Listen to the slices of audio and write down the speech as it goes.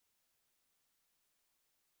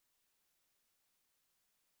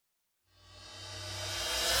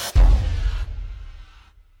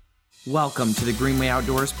Welcome to the Greenway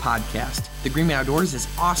Outdoors podcast. The Greenway Outdoors is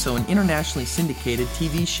also an internationally syndicated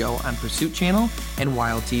TV show on Pursuit Channel and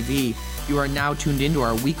Wild TV. You are now tuned into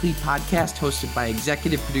our weekly podcast hosted by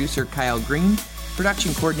executive producer Kyle Green,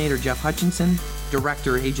 production coordinator Jeff Hutchinson,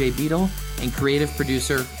 director AJ Beadle, and creative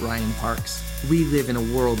producer Ryan Parks. We live in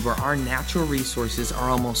a world where our natural resources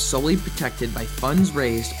are almost solely protected by funds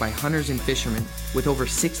raised by hunters and fishermen. With over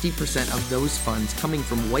 60% of those funds coming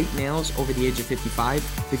from white males over the age of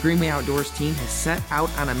 55, the Greenway Outdoors team has set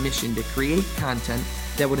out on a mission to create content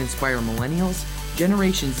that would inspire millennials,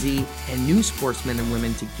 Generation Z, and new sportsmen and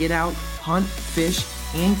women to get out, hunt, fish,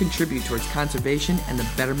 and contribute towards conservation and the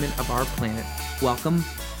betterment of our planet. Welcome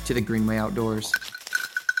to the Greenway Outdoors.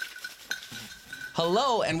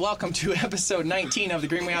 Hello and welcome to episode 19 of the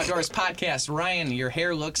Greenway Outdoors podcast. Ryan, your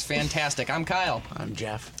hair looks fantastic. I'm Kyle. I'm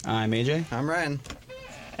Jeff. I'm AJ. I'm Ryan.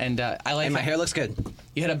 And I like my hair looks good.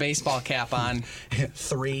 You had a baseball cap on.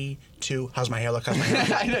 3, 2. How's my hair look? How's my hair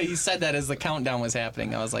look? I know you said that as the countdown was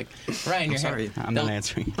happening. I was like, Ryan, your Sorry, hair. I'm not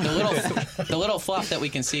answering. The little fluff that we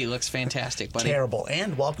can see looks fantastic, buddy. Terrible.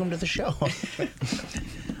 And welcome to the show.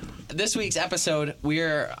 This week's episode,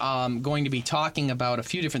 we're going to be talking about a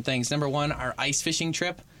few different things. Number one, our ice fishing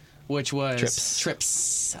trip, which was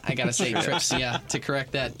trips. I gotta say trips, yeah, to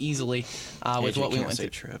correct that easily with what we went through.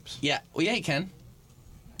 Trips. Yeah, well, yeah, you can.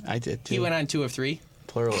 I did too. He went on 2 of 3.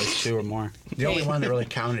 Plural is 2 or more. The only one that really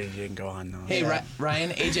counted he didn't go on, though. Hey,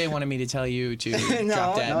 Ryan, AJ wanted me to tell you to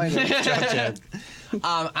drop dead. No, I didn't. Drop dead.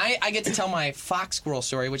 I get to tell my fox squirrel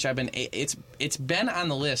story, which it's been on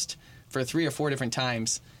the list for 3 or 4 different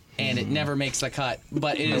times. And it never makes the cut,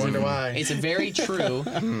 but it is. It's a very true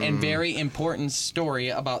and very important story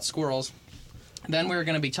about squirrels. Then we're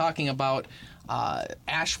going to be talking about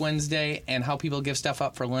Ash Wednesday and how people give stuff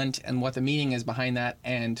up for Lent and what the meaning is behind that,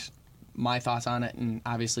 and my thoughts on it, and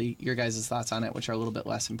obviously your guys' thoughts on it, which are a little bit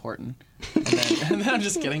less important. And then I'm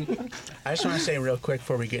just kidding. I just want to say real quick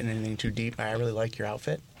before we get into anything too deep, I really like your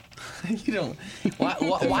outfit. You don't. Why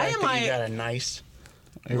am I? You got a nice.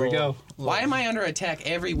 Here we go. Why am I under attack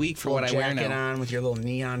every week for what I wear now? Jacket on with your little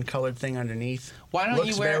neon colored thing underneath. Why don't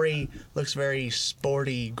you wear? Looks very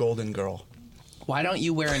sporty, golden girl. Why don't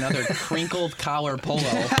you wear another crinkled collar polo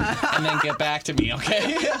and then get back to me,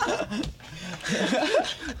 okay?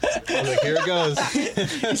 Like, here it goes.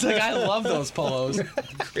 He's like, I love those polos.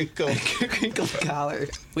 Crinkled collar.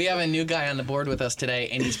 We have a new guy on the board with us today,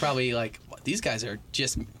 and he's probably like, these guys are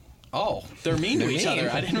just, they're mean to each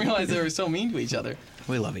other. I didn't realize they were so mean to each other.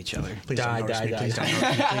 We love each other. Please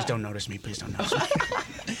don't notice me. Please don't notice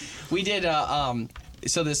me. We did,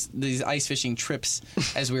 so these ice fishing trips,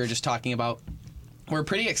 as we were just talking about, were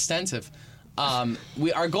pretty extensive.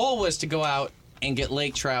 Our goal was to go out and get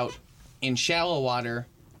lake trout in shallow water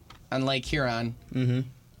on Lake Huron. Mm-hmm.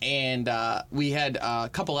 And we had a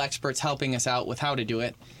couple experts helping us out with how to do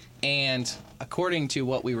it. And according to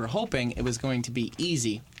what we were hoping, it was going to be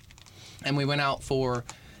easy. And we went out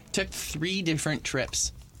took 3 different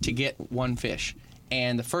trips to get one fish.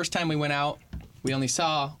 And the first time we went out, we only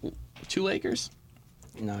saw 2 Lakers.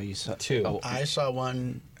 No, you saw 2. Oh, I saw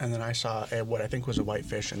one, and then I saw what I think was a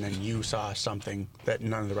whitefish, and then you saw something that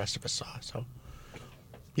none of the rest of us saw. So,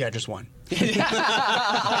 yeah, just one.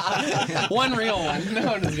 One real one.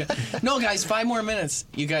 No, guys, 5 more minutes.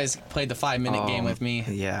 You guys played the 5-minute game with me.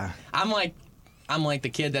 Yeah. I'm like the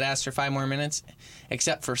kid that asked for 5 more minutes,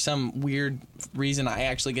 except for some weird reason I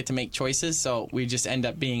actually get to make choices, so we just end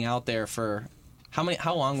up being out there for how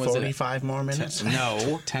long was 45 more minutes?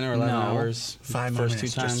 No. 10 or 11 hours. 5 more first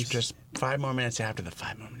minutes. 2 times. Just 5 more minutes after the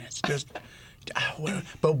 5 more minutes.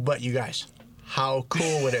 But you guys, how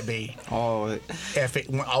cool would it be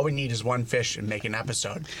if all we need is one fish and make an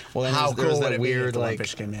episode? Well, then how there was cool that would it weird, be if like, one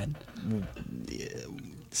fish came in?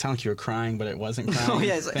 Sound like you were crying, but it wasn't crying. Oh,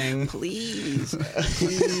 yeah, it's thing. like, please,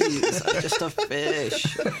 just a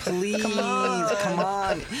fish. Please, come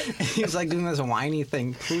on. He was like doing this whiny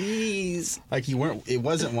thing. Please. Like it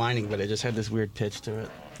wasn't whining, but it just had this weird pitch to it.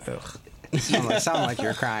 Ugh. It sounded like you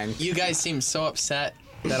were crying. You guys seemed so upset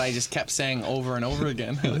that I just kept saying over and over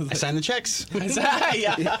again. I signed the checks.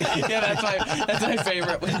 Yeah, that's my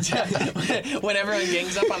favorite. When everyone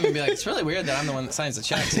gangs up on me and be like, it's really weird that I'm the one that signs the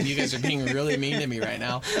checks and you guys are being really mean to me right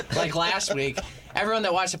now. Like last week, everyone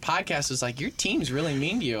that watched the podcast was like, your team's really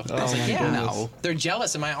mean to you. I was like, yeah, no. They're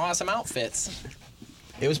jealous of my awesome outfits.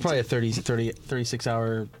 It was probably a 36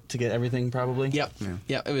 hour to get everything, probably. Yep.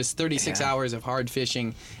 Yeah, it was 36 hours of hard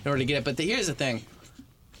fishing in order to get it. But here's the thing.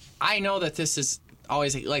 I know that this is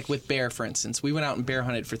always, like with bear, for instance. We went out and bear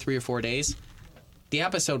hunted for 3 or 4 days. The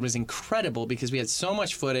episode was incredible because we had so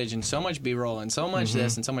much footage and so much B-roll and so much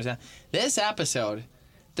this and so much that. This episode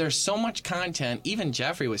there's so much content. Even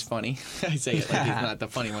Jeffrey was funny. I say it like he's not the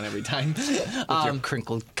funny one every time. With your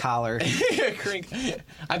crinkled collar.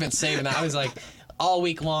 I've been saving that. I was like, all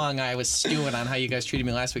week long, I was stewing on how you guys treated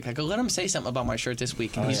me last week. I go, let him say something about my shirt this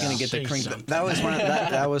week, and he's going to get the crinkle. That was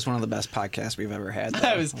one of the best podcasts we've ever had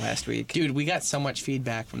last week. Dude, we got so much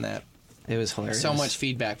feedback from that. It was hilarious. So much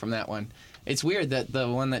feedback from that one. It's weird that the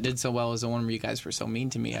one that did so well is the one where you guys were so mean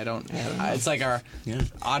to me. It's like our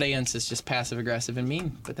audience is just passive aggressive and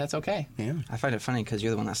mean, but that's okay. Yeah. I find it funny because you're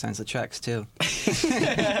the one that signs the checks too.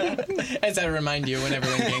 As I remind you when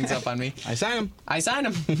everyone gangs up on me. I sign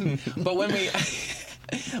them. But when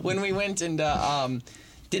we went and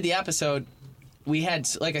did the episode, we had,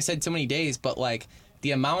 like I said, so many days, but like the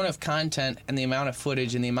amount of content and the amount of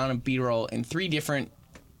footage and the amount of B-roll in 3 different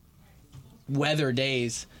weather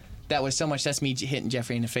days. That was so much. That's me hitting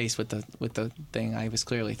Jeffrey in the face with the thing. I was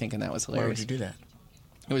clearly thinking that was hilarious. Why would you do that?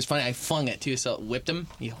 It was funny. I flung it too, so it whipped him.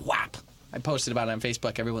 He whap. I posted about it on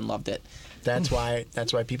Facebook. Everyone loved it. That's why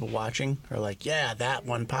people watching are like, yeah, that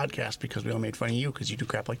one podcast because we all made fun of you because you do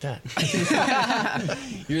crap like that.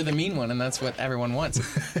 You're the mean one, and that's what everyone wants.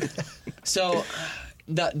 So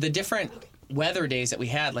the different weather days that we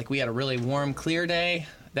had, like we had a really warm, clear day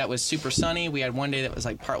that was super sunny. We had one day that was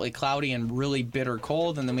like partly cloudy and really bitter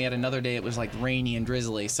cold, and then we had another day that was like rainy and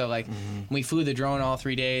drizzly. So like we flew the drone all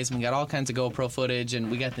 3 days, and we got all kinds of GoPro footage, and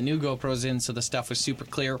we got the new GoPros in, so the stuff was super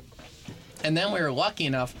clear. And then we were lucky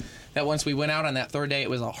enough that once we went out on that 3rd day, it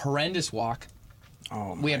was a horrendous walk.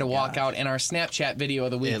 Oh, we had to walk out, and our Snapchat video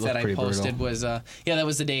of the week that I posted was that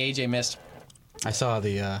was the day AJ missed. I saw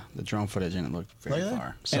the drone footage, and it looked very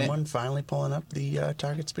far. Someone finally pulling up the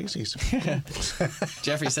target species.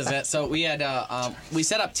 Jeffrey says that. So we had we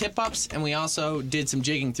set up tip-ups, and we also did some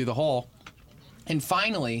jigging through the hole. And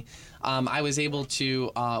finally, I was able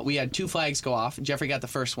to, we had 2 flags go off. Jeffrey got the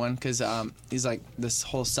first one because he's like this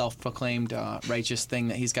whole self-proclaimed righteous thing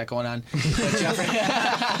that he's got going on.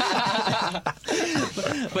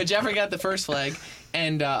 But Jeffrey got the first flag,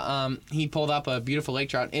 and he pulled up a beautiful lake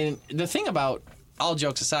trout. And the thing about, all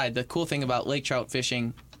jokes aside, the cool thing about lake trout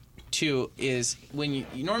fishing, too, is when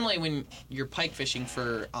normally when you're pike fishing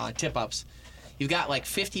for tip-ups, you've got like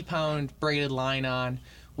 50-pound braided line on,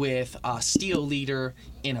 with a steel leader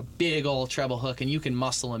in a big old treble hook, and you can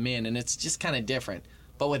muscle them in, and it's just kind of different.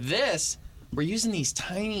 But with this, we're using these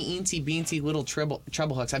tiny, eensy-beensy little treble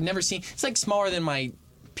hooks. I've never seen. It's like smaller than my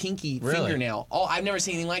pinky fingernail. Oh, I've never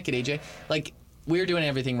seen anything like it, AJ. Like, we were doing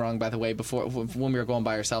everything wrong, by the way, before when we were going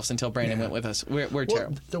by ourselves until Brandon went with us. We're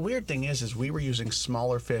terrible. The weird thing is we were using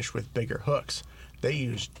smaller fish with bigger hooks. They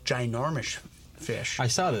used ginormous fish. I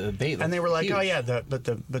saw the bait, and they were like, huge. "Oh yeah, but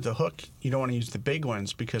the hook, you don't want to use the big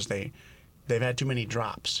ones because they've had too many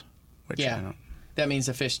drops." Which, yeah, that means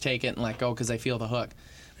the fish take it and let go because they feel the hook.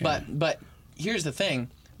 Yeah. But here's the thing: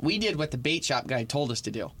 we did what the bait shop guy told us to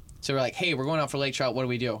do. So we're like, "Hey, we're going out for lake trout. What do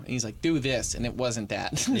we do?" And he's like, "Do this," and it wasn't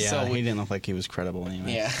that. Yeah, so he didn't look like he was credible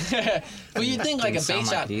anyway. Yeah, well, you'd think like a bait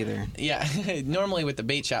shop like either. Yeah, normally with the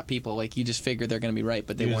bait shop people, like you just figure they're going to be right,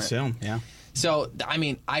 but they weren't. Assume, yeah. So, I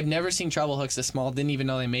mean, I've never seen treble hooks this small. Didn't even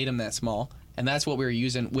know they made them that small. And that's what we were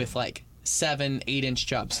using with, like, 7, 8-inch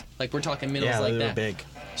chubs. Like, we're talking middles like that. Yeah, they were big.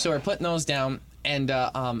 So we're putting those down, and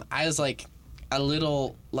I was, like, a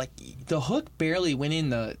little, like, the hook barely went in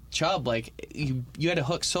the chub. Like, you had a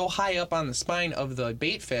hook so high up on the spine of the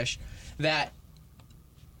bait fish that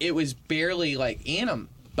it was barely, like, in them.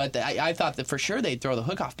 But I thought that for sure they'd throw the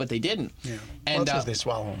hook off, but they didn't. Yeah. And well, because they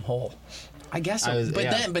swallow them whole. I guess so.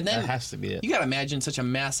 But then that has to be it. You got to imagine such a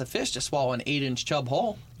massive fish to swallow an 8-inch chub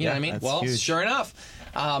whole. You know what I mean? Well, huge. Sure enough.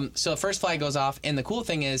 So the first flag goes off, and the cool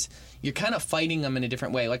thing is you're kind of fighting them in a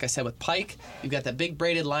different way. Like I said, with pike, you've got that big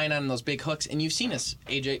braided line on and those big hooks, and you've seen us,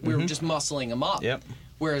 AJ. We were just muscling them up. Yep.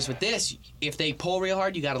 Whereas with this, if they pull real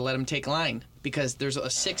hard, you got to let them take line because there's a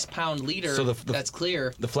 6-pound leader that's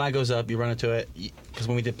clear. The flag goes up, you run into it, because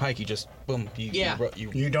when we did pike, you just boom.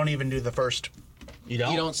 You don't even do the first. You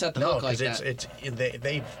don't set the hook like that. It's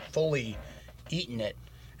they've fully eaten it,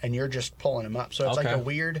 and you're just pulling them up. So it's like a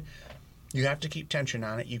weird. You have to keep tension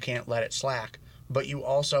on it. You can't let it slack, but you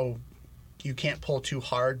can't pull too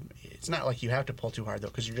hard. It's not like you have to pull too hard though,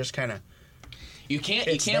 because you're just kind of.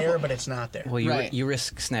 It's there, but it's not there. Well, you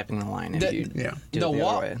risk snapping the line if you do it the other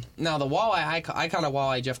way. Now the walleye, I caught a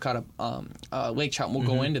walleye. Jeff caught a lake trout. And we'll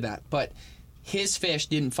go into that, but his fish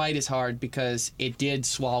didn't fight as hard because it did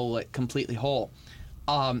swallow it completely whole.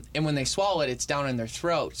 And when they swallow it, it's down in their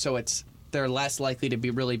throat, so they're less likely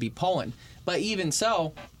to really be pulling. But even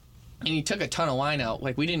so, and he took a ton of line out.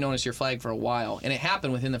 Like, we didn't notice your flag for a while, and it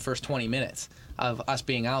happened within the first 20 minutes of us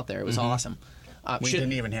being out there. It was awesome. We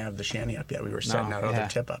didn't even have the shanty up yet. We were setting out other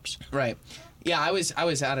tip-ups. Right. Yeah, I was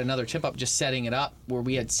at another tip up just setting it up where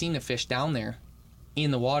we had seen a fish down there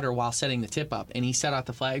in the water while setting the tip up, and he set out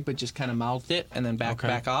the flag but just kind of mouthed it and then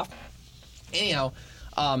back off. Anyhow,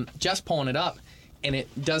 just pulling it up, and it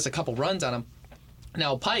does a couple runs on him.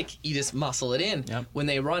 Now pike, you just muscle it in. Yep. When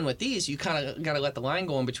they run with these, you kind of got to let the line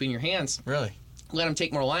go in between your hands. Really? Let them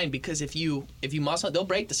take more line, because if you muscle it, they'll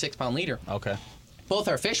break the 6-pound leader. Okay. Both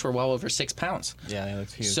our fish were well over 6 pounds. Yeah,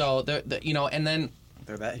 that's huge. So they're and then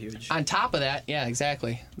They're that huge. on top of that, yeah,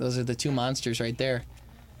 exactly. Those are the two monsters right there.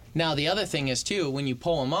 Now the other thing is too, when you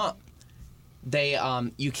pull them up, they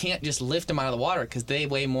you can't just lift them out of the water because they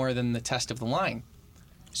weigh more than the test of the line.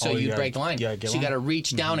 So you break the line. Yeah, so you got to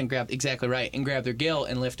reach down and grab grab their gill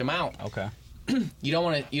and lift them out. Okay. You don't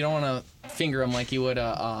want to finger them like you would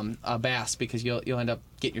a bass, because you'll end up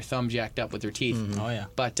getting your thumb jacked up with your teeth. Oh yeah.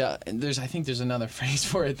 But I think there's another phrase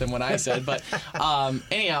for it than what I said. But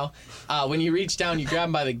anyhow, when you reach down, you grab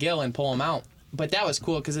them by the gill and pull them out. But that was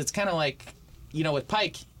cool because it's kind of like, with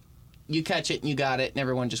pike, you catch it and you got it, and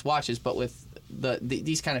everyone just watches. But with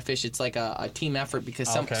these kind of fish, it's like a team effort, because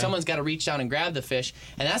someone's got to reach down and grab the fish,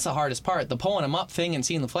 and that's the hardest part. The pulling them up thing and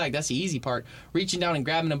seeing the flag, that's the easy part. Reaching down and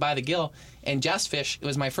grabbing them by the gill. And just fish, it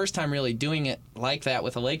was my first time really doing it like that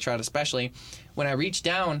with a lake trout, especially. When I reached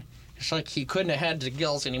down, it's like he couldn't have had the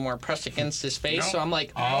gills anymore pressed against his face. So I'm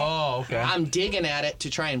like, okay. I'm digging at it to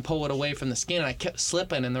try and pull it away from the skin, and I kept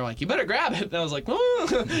slipping, and they're like, you better grab it. And I was like, oh.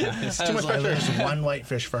 It's too much pressure. There's one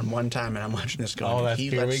whitefish from one time, and I'm watching this going. Oh,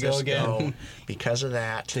 here we go again. Because of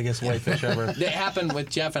that. Biggest whitefish ever. It happened with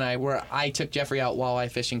Jeff and I, where I took Jeffrey out walleye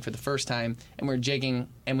fishing for the first time, and we're jigging,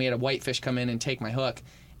 and we had a whitefish come in and take my hook,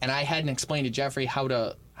 and I hadn't explained to Jeffrey how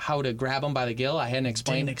to grab him by the gill. I hadn't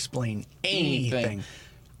explained Didn't explain anything.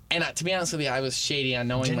 And to be honest with you, I was shady on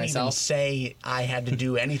knowing Didn't myself. even say I had to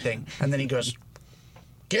do anything. And then he goes,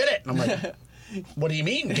 get it. And I'm like, what do you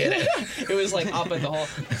mean, get it? It was like up at the hole.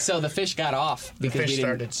 So the fish got off. The because fish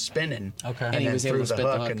started spinning. Okay. And he then was able threw to the spit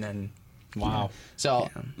the hook, hook. and then... Wow. So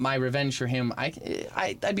my revenge for him,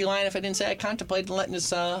 I'd be lying if I didn't say I contemplated letting this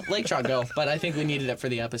lake trout go. But I think we needed it for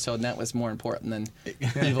the episode, and that was more important than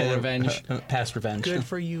evil revenge. Past revenge. Good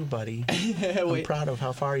for you, buddy. I'm proud of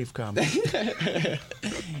how far you've come.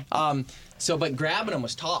 But grabbing him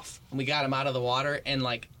was tough. We got him out of the water, and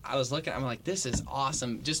like I was looking, I'm like, this is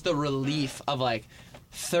awesome. Just the relief of like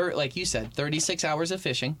you said, 36 hours of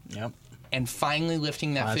fishing. Yep. And finally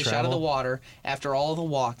lifting that fish out of the water after all the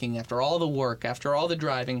walking, after all the work, after all the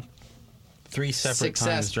driving. 3 separate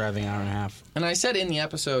times driving hour and a half. And I said in the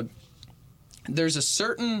episode, there's a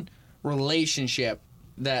certain relationship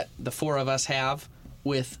that the four of us have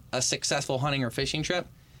with a successful hunting or fishing trip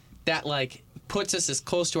that like puts us as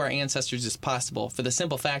close to our ancestors as possible, for the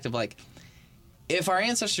simple fact of like, if our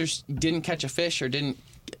ancestors didn't catch a fish or didn't,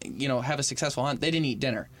 have a successful hunt, they didn't eat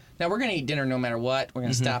dinner. Now, we're going to eat dinner no matter what. We're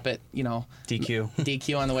going to stop at,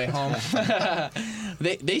 DQ on the way home.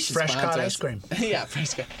 they should fresh sponsor caught us. ice cream. Yeah,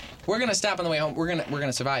 fresh caught. We're going to stop on the way home. We're going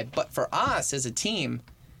to survive. But for us as a team,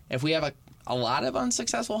 if we have a lot of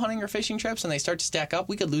unsuccessful hunting or fishing trips and they start to stack up,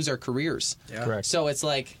 we could lose our careers. Yeah. Correct. So it's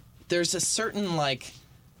like there's a certain like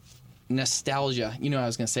nostalgia, I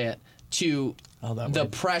was going to say it, to the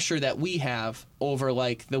pressure that we have over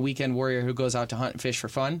like the weekend warrior who goes out to hunt and fish for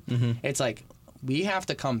fun. Mm-hmm. It's like, we have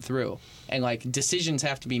to come through, and like decisions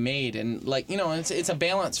have to be made, and like it's a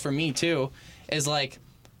balance for me too. Is like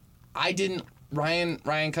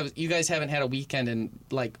Ryan comes. You guys haven't had a weekend in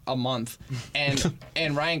like a month,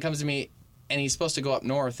 and Ryan comes to me, and he's supposed to go up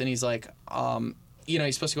north, and he's like,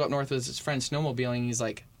 he's supposed to go up north with his friend snowmobiling. He's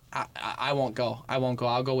like, I won't go.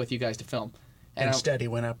 I'll go with you guys to film. And instead, he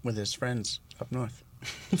went up with his friends up north.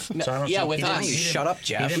 With us. Shut up,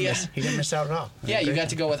 Jeff. He didn't miss out at all. Yeah, you got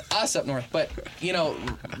to go with us up north. But,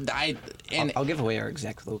 I'll give away our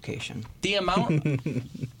exact location. The amount,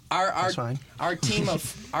 That's fine. our team of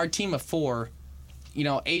four,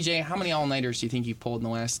 AJ, how many all-nighters do you think you pulled in the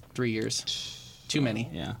last 3 years? Too many.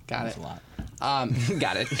 Yeah. Got that's it. a lot.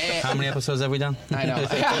 Got it. How many episodes have we done? I know.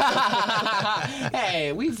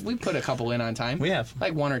 Hey, we put a couple in on time. We have.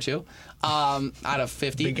 Like 1 or 2 out of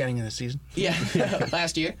 50. Beginning of the season. Yeah,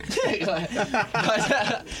 last year.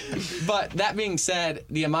 But that being said,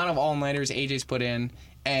 the amount of all-nighters AJ's put in,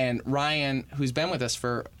 and Ryan, who's been with us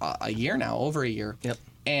for a year now, over a year. Yep.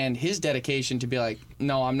 And his dedication to be like,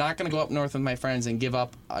 no, I'm not going to go up north with my friends and give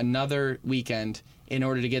up another weekend in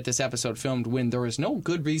order to get this episode filmed when there was no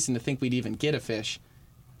good reason to think we'd even get a fish.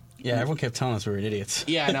 Yeah, everyone kept telling us we were idiots.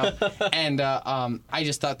 Yeah, I know. And I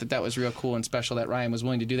just thought that was real cool and special that Ryan was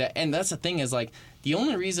willing to do that. And that's the thing is, like, the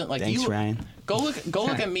only reason, like, Thanks, Ryan. Go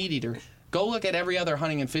look at Meat Eater. Go look at every other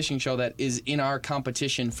hunting and fishing show that is in our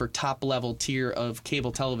competition for top level tier of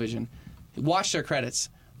cable television. Watch their credits.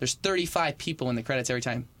 There's 35 people in the credits every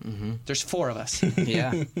time. Mm-hmm. There's 4 of us.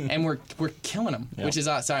 Yeah. And we're killing them, which is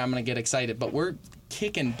sorry, I'm going to get excited, but we're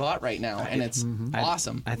kicking butt right now, and it's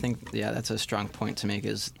awesome. I think, yeah, that's a strong point to make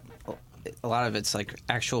is a lot of it's like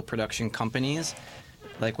actual production companies,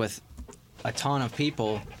 like with a ton of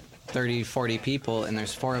people, 30, 40 people, and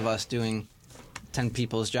there's 4 of us doing 10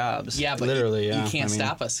 people's jobs. Yeah, but Literally, you yeah. can't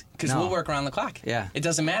stop us because we'll work around the clock. Yeah. It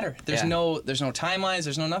doesn't matter. There's Yeah. no timelines.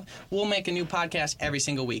 There's no nothing. We'll make a new podcast every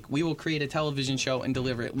single week. We will create a television show and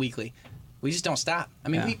deliver it weekly. We just don't stop. I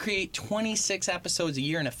mean, we create 26 episodes a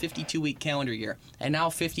year in a 52-week calendar year, and now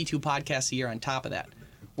 52 podcasts a year on top of that.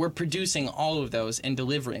 We're producing all of those and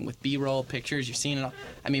delivering with B-roll pictures. You're seeing it all.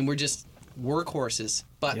 I mean, we're just workhorses.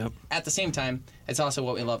 But at the same time, it's also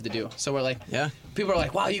what we love to do. So we're like, people are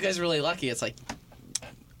like, wow, you guys are really lucky. It's like,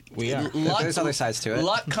 we are. There's other sides to it.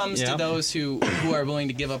 Luck comes to those who are willing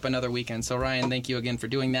to give up another weekend. So, Ryan, thank you again for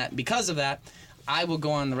doing that. Because of that, I will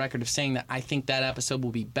go on the record of saying that I think that episode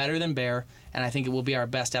will be better than Bear, and I think it will be our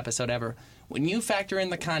best episode ever. When you factor in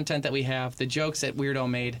the content that we have, the jokes that Weirdo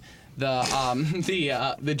made,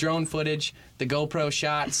 the drone footage, the GoPro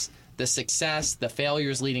shots, the success, the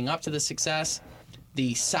failures leading up to the success,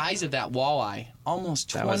 the size of that walleye, almost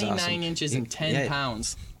 29 inches and 10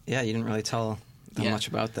 pounds. Yeah, you didn't really tell much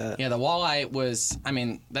about that. Yeah, the walleye was, I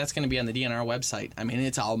mean, that's going to be on the DNR website. I mean,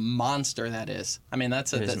 it's a monster, that is. I mean,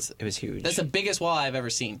 it was huge. That's the biggest walleye I've ever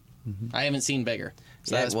seen. Mm-hmm. I haven't seen bigger.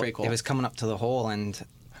 So that was pretty cool. It was coming up to the hole, and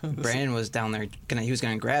Brandon was down there, he was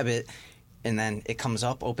going to grab it, and then it comes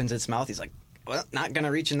up, opens its mouth. He's like, well, not going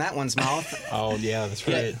to reach in that one's mouth. Oh, yeah, that's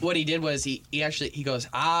right. Yeah, what he did was he goes,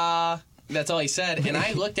 ah. That's all he said. And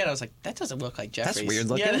I looked at it, I was like, that doesn't look like Jeffrey's. That's weird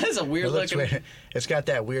looking. Yeah, that is a weird looking. Weird. It's got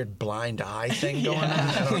that weird blind eye thing going on.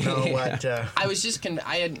 I don't know what. I was just, and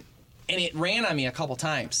it ran on me a couple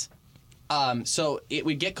times. So it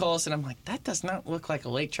would get close, and I'm like, that does not look like a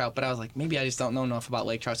lake trout. But I was like, maybe I just don't know enough about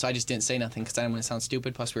lake trout, so I just didn't say nothing because I didn't want to sound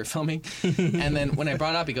stupid. Plus, we were filming. And then when I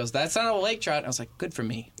brought it up, he goes, that's not a lake trout. And I was like, good for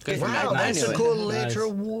me. Good for me. Wow, that's a cool lake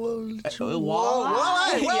trout. Walleye.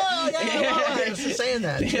 I was just saying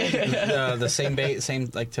that. The same bait, same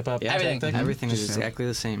like tip up. Everything is exactly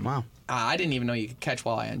the same. Wow. I didn't even know you could catch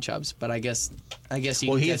walleye on chubs, but I guess you.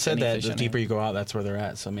 Well, can he had catch said any that fish the on deeper it. you go out, that's where they're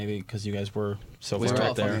at. So maybe because you guys were so We far were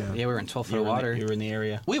out there. Yeah, we were in 12 foot of water. You were in the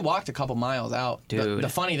area. We walked a couple miles out. Dude. The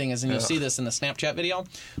funny thing is, and you'll see this in the Snapchat video,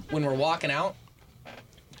 when we're walking out,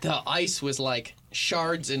 the ice was like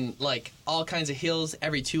shards and like all kinds of hills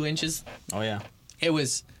every 2 inches. Oh, yeah. It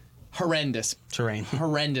was horrendous. Terrain.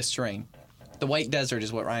 Horrendous terrain. The White Desert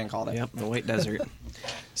is what Ryan called it. Yep, the White Desert.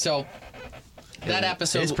 So, that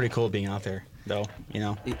episode... It's pretty cool being out there, though, you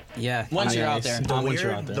know? Yeah. Once you're out there.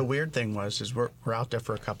 The weird thing was we're out there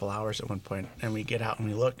for a couple hours at one point, and we get out and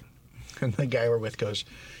we look, and the guy we're with goes,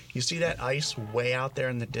 you see that ice way out there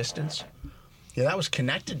in the distance? Yeah, that was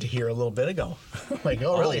connected to here a little bit ago. Like,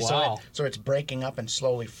 oh, really? Wow. So it's breaking up and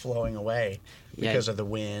slowly flowing away because of the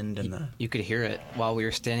wind and the... You could hear it while we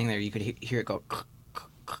were standing there. You could hear it go,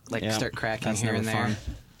 like start cracking That's here and never there.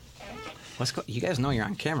 fun. You guys know you're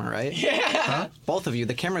on camera, right? Yeah. Huh? Both of you.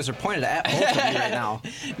 The cameras are pointed at both of you right now.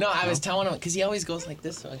 No, I was telling him, because he always goes like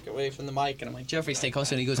this, so I get away from the mic, and I'm like, Jeffrey, stay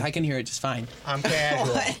closer. And he goes, I can hear it just fine. I'm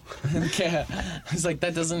casual. Okay. I was like,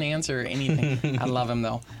 that doesn't answer anything. I love him,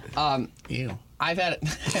 though. Ew. I've had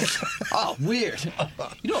it. Oh, weird.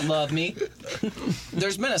 You don't love me.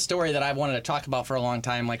 There's been a story that I've wanted to talk about for a long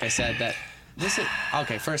time, like I said, that this is...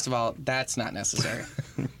 Okay, first of all, that's not necessary.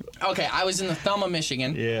 Okay, I was in the Thumb of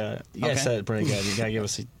Michigan. Yeah. You guys said it pretty good. You got to give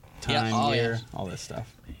us time, year, all this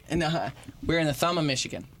stuff. And we're in the Thumb of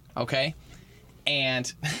Michigan, okay?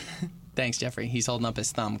 And... Thanks, Jeffrey. He's holding up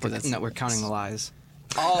his thumb. We're counting the lies.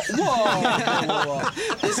 Oh, whoa.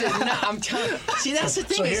 This is not... I'm telling... See, that's the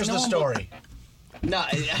thing. So here's the story. No,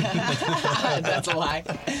 that's a lie.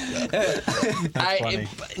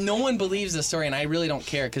 No one believes the story, and I really don't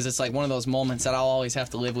care because it's like one of those moments that I'll always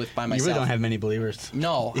have to live with by myself. You really don't have many believers.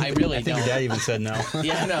 No, I really don't. I think your dad even said no.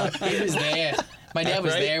 Yeah, no, he was there. My dad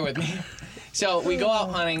was there with me. So we go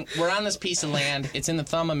out hunting. We're on this piece of land. It's in the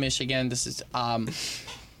Thumb of Michigan. This is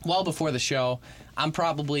well before the show. I'm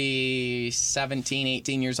probably 17,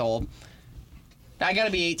 18 years old. I got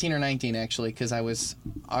to be 18 or 19, actually, because I was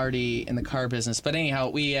already in the car business. But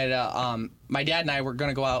anyhow, we had my dad and I were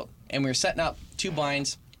going to go out, and we were setting up 2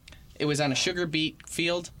 blinds. It was on a sugar beet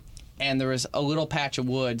field, and there was a little patch of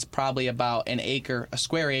woods, probably about a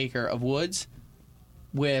square acre of woods,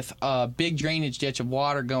 with a big drainage ditch of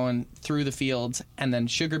water going through the fields, and then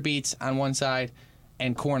sugar beets on one side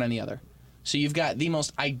and corn on the other. So you've got the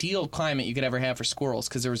most ideal climate you could ever have for squirrels,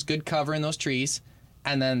 because there was good cover in those trees,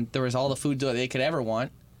 and then there was all the food that they could ever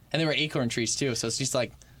want, And there were acorn trees too, so it's just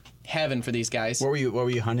like heaven for these guys. What were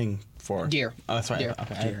you hunting for? Deer. Oh, that's right. Deer. Okay.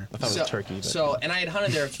 I thought it was turkey. But. And I had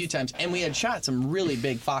hunted there a few times, and we had shot some really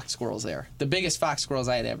big fox squirrels there. The biggest fox squirrels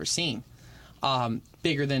I had ever seen.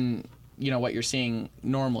 Bigger than, what you're seeing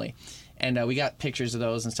normally. And we got pictures of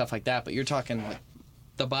those and stuff like that, but you're talking like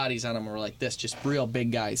the bodies on them were like this, just real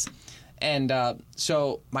big guys. And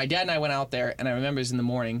so my dad and I went out there, and I remember it was in the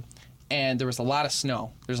morning, and there was a lot of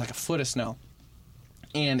snow. There was like a foot of snow.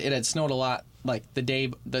 And it had snowed a lot like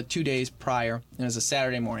the 2 days prior, and it was a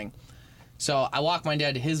Saturday morning. So I walked my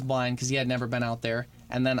dad to his blind because he had never been out there.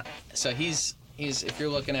 And then, so he's if you're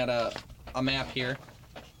looking at a map here,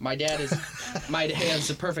 my dad has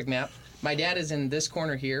a perfect map. My dad is in this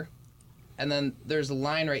corner here, and then there's a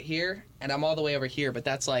line right here, and I'm all the way over here, but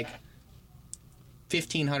that's like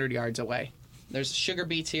 1,500 yards away. There's sugar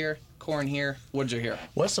beets here, corn here, woods are here.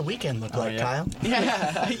 What's the weekend look like, Kyle?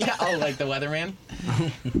 Yeah. Oh, like the weatherman?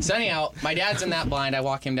 So anyhow, my dad's in that blind. I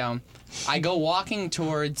walk him down. I go walking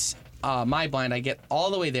towards my blind. I get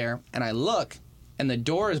all the way there, and I look, and the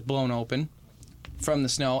door is blown open from the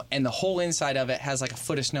snow, and the whole inside of it has like a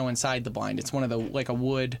foot of snow inside the blind. It's one of the, like a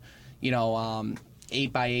wood,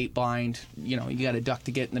 8x8 blind. You got a duck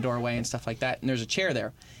to get in the doorway and stuff like that. And there's a chair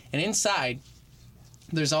there. And inside,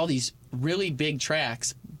 there's all these really big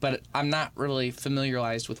tracks, but I'm not really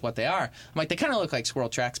familiarized with what they are. I'm like, they kind of look like squirrel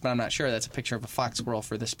tracks, but I'm not sure. That's a picture of a fox squirrel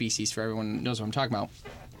for the species, for everyone who knows what I'm talking about.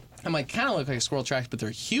 I'm like, kind of look like squirrel tracks, but they're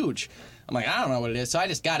huge. I'm like, I don't know what it is. So I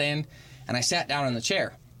just got in, and I sat down in the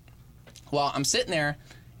chair. Well, I'm sitting there,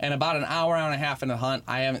 and about an hour and a half into the hunt,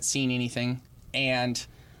 I haven't seen anything, and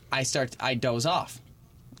I doze off.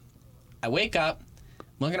 I wake up,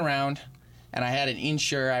 looking around, and I had an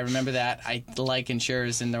Ensure. I remember that. I like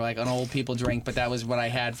Ensures, and they're like an old people drink, but that was what I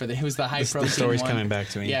had for it was the high protein one. The story's coming back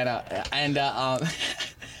to me. Yeah, no, and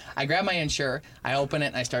I grab my Ensure, I open it,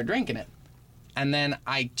 and I start drinking it. And then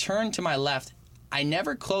I turn to my left. I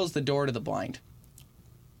never close the door to the blind.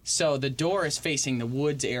 So the door is facing the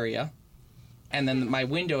woods area, and then my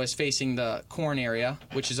window is facing the corn area,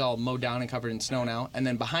 which is all mowed down and covered in snow now, and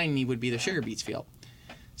then behind me would be the sugar beets field.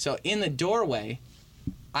 So in the doorway,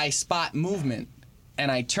 I spot movement, and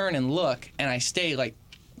I turn and look, and I stay like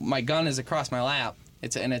my gun is across my lap.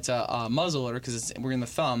 It's a muzzleloader because we're in the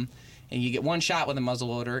thumb, and you get one shot with a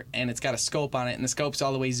muzzleloader, and it's got a scope on it, and the scope's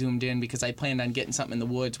all the way zoomed in because I planned on getting something in the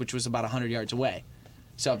woods, which was about 100 yards away.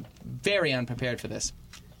 So very unprepared for this.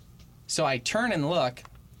 So I turn and look,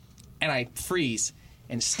 and I freeze,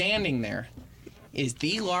 and standing there is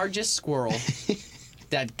the largest squirrel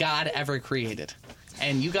that God ever created.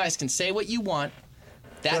 And you guys can say what you want.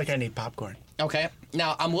 I feel like I need popcorn. Okay.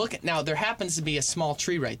 Now, I'm looking. Now, there happens to be a small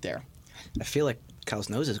tree right there. I feel like Kyle's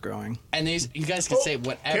nose is growing. And you guys can say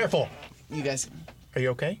whatever. Careful. You guys. Are you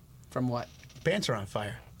okay? From what? Pants are on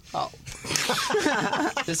fire. Oh.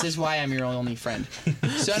 This is why I'm your only friend.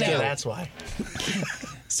 So anyhow, yeah, that's why.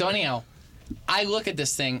 So anyhow, I look at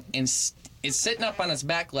this thing, and it's sitting up on its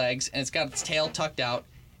back legs, and it's got its tail tucked out,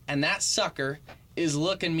 and that sucker is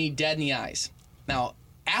looking me dead in the eyes. Now,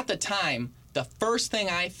 at the time, the first thing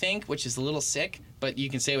I think, which is a little sick, but you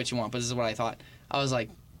can say what you want, but this is what I thought. I was like,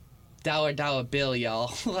 $1 bill,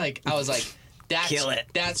 y'all. Like, I was like, kill it.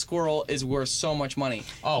 That squirrel is worth so much money.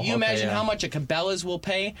 Oh, you imagine how much a Cabela's will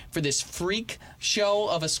pay for this freak show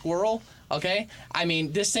of a squirrel? Okay? I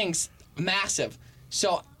mean, this thing's massive.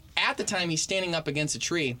 So, at the time he's standing up against a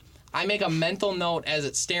tree, I make a mental note as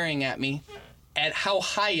it's staring at me at how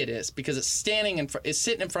high it is, because it's sitting in front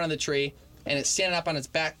of the tree, and it's standing up on its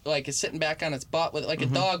back, like it's sitting back on its butt, with like a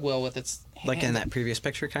dog will with its hand. Like in that previous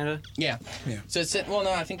picture, kind of? Yeah. So it's sitting, well,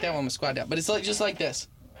 no, I think that one was squatted down. But it's like, just like this.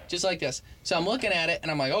 Just like this. So I'm looking at it, and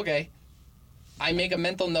I'm like, okay. I make a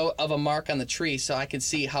mental note of a mark on the tree so I can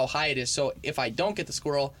see how high it is. So if I don't get the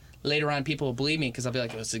squirrel, later on people will believe me, because I'll be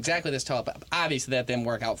like, it was exactly this tall. But obviously that didn't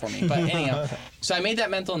work out for me. But anyhow, so I made that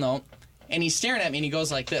mental note. And he's staring at me, and he goes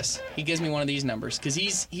like this. He gives me one of these numbers, because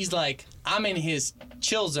he's like, I'm in his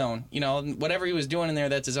chill zone. You know, whatever he was doing in there,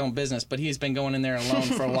 that's his own business. But he's been going in there alone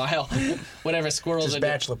for a while. Whatever squirrels Just are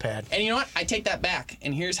bachelor pad. And you know what? I take that back.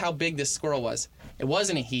 And here's how big this squirrel was. It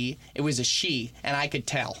wasn't a he. It was a she, and I could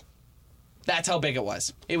tell. That's how big it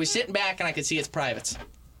was. It was sitting back, and I could see its privates.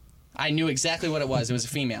 I knew exactly what it was. It was a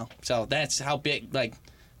female. So that's how big, like,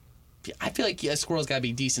 I feel like a squirrel's got to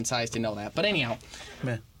be decent sized to know that. But anyhow.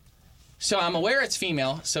 Man. So I'm aware it's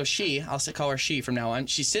female, so I'll call her she from now on.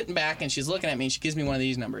 She's sitting back, and she's looking at me, and she gives me one of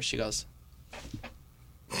these numbers. She goes,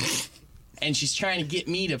 and she's trying to get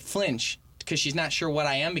me to flinch, because she's not sure what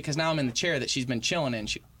I am, because now I'm in the chair that she's been chilling in.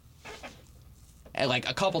 And like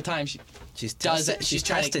a couple times, she's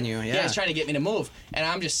testing you, yeah. Yeah, she's trying to get me to move, and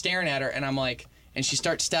I'm just staring at her, and I'm like, and she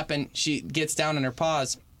starts stepping. She gets down on her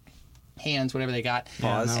paws, hands, whatever they got.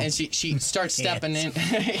 Paws. And she starts stepping in.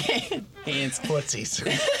 Hands. Footsies.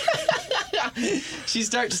 She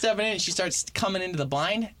starts stepping in. She starts coming into the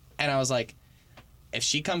blind, and I was like, if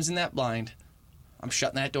she comes in that blind, I'm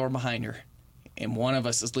shutting that door behind her, and one of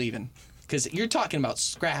us is leaving. Because you're talking about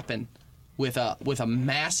scrapping with a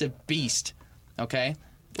massive beast, okay?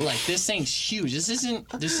 Like, this thing's huge. This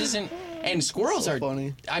isn't. And squirrels So are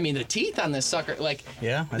funny. I mean, the teeth on this sucker, like,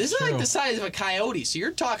 Yeah, that's this is like true. the size of a coyote. So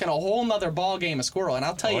you're talking a whole nother ball game of squirrel. And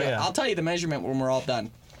I'll tell you, yeah. I'll tell you the measurement when we're all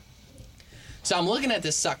done. So I'm looking at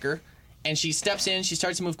this sucker, and she steps in. She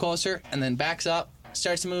starts to move closer, and then backs up,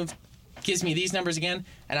 starts to move, gives me these numbers again,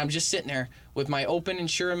 and I'm just sitting there with my open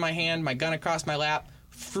Ensure in my hand, my gun across my lap,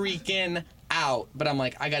 freaking out. But I'm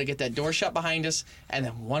like, I got to get that door shut behind us, and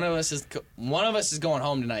then one of us is going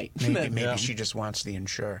home tonight. Maybe she just wants the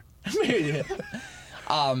Ensure. Maybe.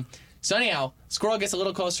 So anyhow, squirrel gets a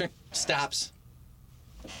little closer, stops,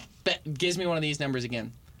 gives me one of these numbers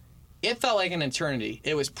again. It felt like an eternity.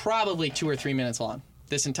 It was probably 2 or 3 minutes long,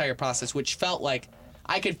 this entire process, which felt like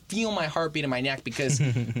I could feel my heartbeat in my neck because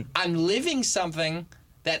I'm living something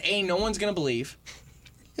that no one's going to believe.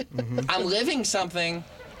 I'm living something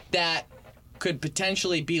that could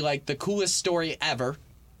potentially be like the coolest story ever.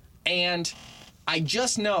 And I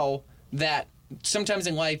just know that sometimes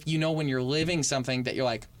in life, you know, when you're living something that you're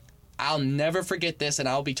like, I'll never forget this, and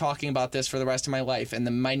I'll be talking about this for the rest of my life. And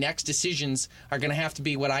then my next decisions are going to have to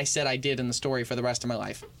be what I said I did in the story for the rest of my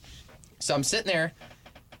life. So I'm sitting there,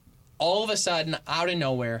 all of a sudden, out of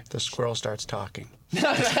nowhere. The squirrel starts talking. With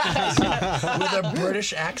a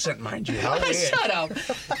British accent, mind you. How weird. Shut up.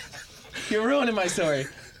 You're ruining my story.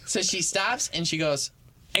 So she stops, and she goes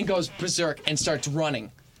berserk and starts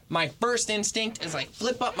running. My first instinct is I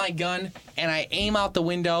flip up my gun, and I aim out the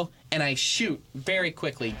window, and I shoot very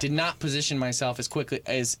quickly. Did not position myself as quickly,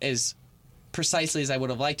 as precisely as I would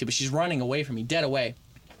have liked to, but she's running away from me, dead away.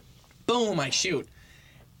 Boom, I shoot.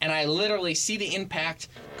 And I literally see the impact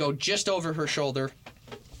go just over her shoulder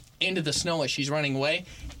into the snow as she's running away,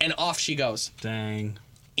 and off she goes. Dang.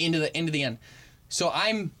 Into the end. So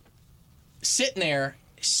I'm sitting there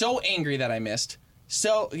so angry that I missed.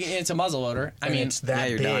 So it's a muzzleloader. I mean, it's that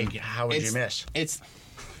you're big. done. How would you miss? It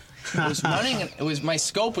was running. It was my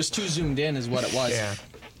scope was too zoomed in, is what it was. Yeah.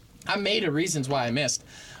 I made a reasons why I missed,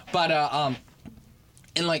 but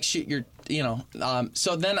and like shoot,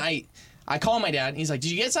 so then I call my dad. And he's like,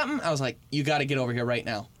 "Did you get something?" I was like, "You got to get over here right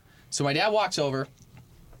now." So my dad walks over,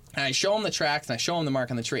 and I show him the tracks, and I show him the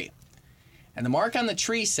mark on the tree, and the mark on the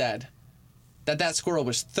tree said that squirrel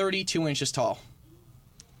was 32 inches tall,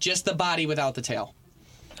 just the body without the tail.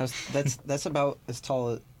 That's about as tall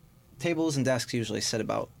as tables and desks usually sit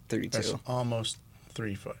about 32. That's almost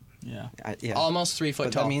 3 foot. Yeah. Yeah. Almost 3 foot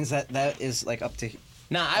But tall. that means that is like up to.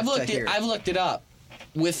 Now I've up to looked here. I've looked it up.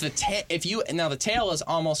 With the the tail is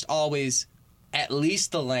almost always at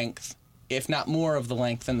least the length, if not more of the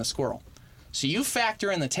length than the squirrel. So you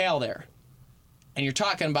factor in the tail there, and you're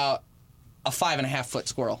talking about a 5.5 foot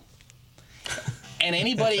squirrel. And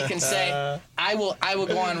anybody can say, I will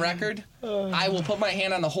go on record. I will put my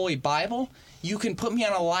hand on the Holy Bible. You can put me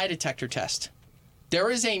on a lie detector test.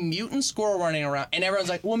 There is a mutant squirrel running around, and everyone's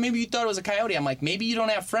like, well, maybe you thought it was a coyote. I'm like, maybe you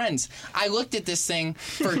don't have friends. I looked at this thing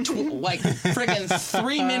for like friggin'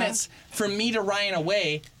 3 minutes for me to run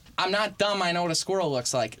away. I'm not dumb. I know what a squirrel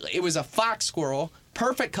looks like. It was a fox squirrel,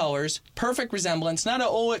 perfect colors, perfect resemblance. Not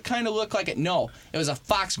it kind of looked like it. No, it was a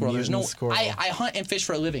fox squirrel. There's no. Mutant squirrel. I hunt and fish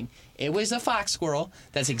for a living. It was a fox squirrel.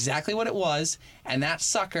 That's exactly what it was. And that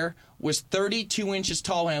sucker was 32 inches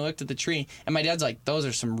tall when I looked at the tree. And my dad's like, those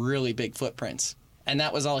are some really big footprints. And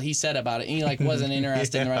that was all he said about it. And he like wasn't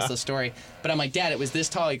interested in the rest of the story. But I'm like, Dad, it was this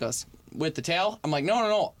tall. He goes, with the tail? I'm like,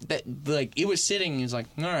 no. That like it was sitting. He was like,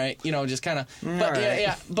 all right, just kind of. But right.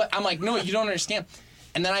 yeah. But I'm like, no, you don't understand.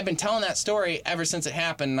 And then I've been telling that story ever since it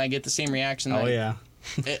happened, and I get the same reaction. Oh, yeah.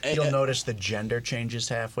 You'll notice the gender changes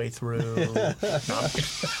halfway through.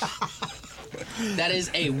 That is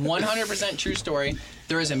a 100% true story.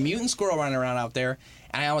 There is a mutant squirrel running around out there,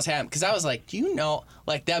 and I almost had him because I was like, do you know,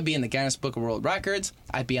 like that would be in the Guinness Book of World Records.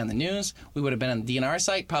 I'd be on the news. We would have been on the DNR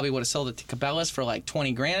site. Probably would have sold it to Cabela's for like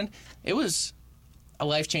 $20,000. It was a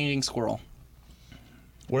life-changing squirrel.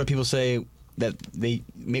 What do people say that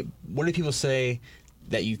What do people say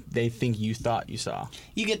that they think you thought you saw?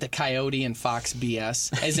 You get the coyote and fox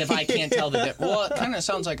BS, as if I can't tell the difference. Well, it kind of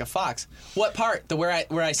sounds like a fox. What part? Where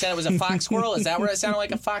I said it was a fox squirrel? Is that where it sounded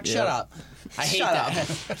like a fox? Yep. Shut up. I hate Shut that.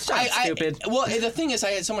 up. Stupid. Well, the thing is, I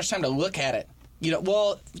had so much time to look at it.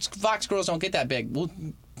 Fox squirrels don't get that big. Well,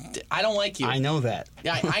 I don't like you. I know that.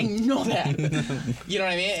 I know that. You know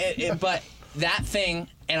what I mean? But that thing,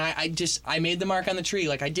 and I made the mark on the tree.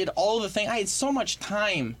 Like, I did all the thing. I had so much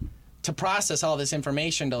time to process all this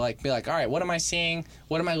information to, like, be like, all right, what am I seeing?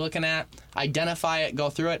 What am I looking at? Identify it, go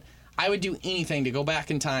through it. I would do anything to go back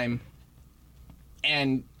in time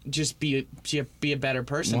and just be a better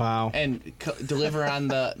person. Wow. And deliver on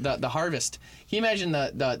the harvest. Can you imagine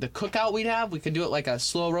the cookout we'd have? We could do it like a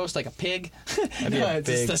slow roast, like a pig. It's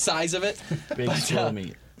just the size of it. Big slow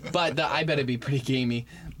meat. But I bet it'd be pretty gamey.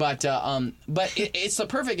 But it's the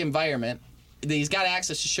perfect environment. He's got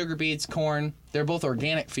access to sugar beets, corn. They're both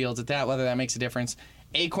organic fields at that, whether that makes a difference.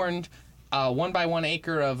 Acorn, 1 by 1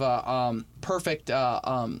 acre of perfect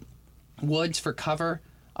woods for cover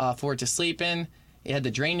for it to sleep in. It had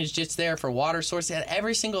the drainage ditch there for water source. It had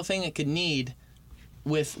every single thing it could need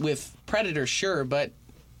with predators, sure, but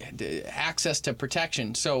access to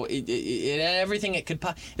protection. So it had everything it could.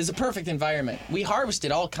 It's a perfect environment. We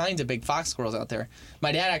harvested all kinds of big fox squirrels out there.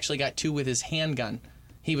 My dad actually got 2 with his handgun.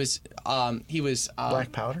 He was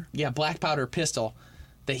black powder? Yeah, black powder pistol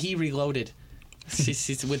that he reloaded. He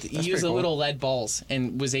used the little lead balls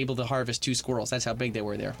and was able to harvest 2 squirrels. That's how big they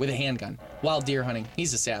were there with a handgun. Wild deer hunting.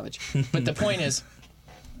 He's a savage. But the point is,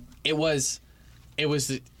 it was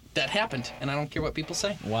that happened, and I don't care what people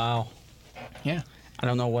say. Wow. Yeah, I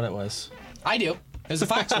don't know what it was. I do. It was a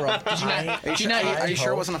fox squirrel. Did you not? Are you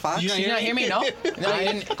sure it wasn't a fox? Did you not hear me? No.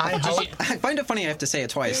 I hope I find it funny I have to say it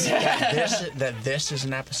twice. that this is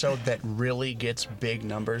an episode that really gets big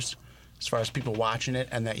numbers as far as people watching it,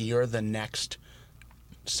 and that you're the next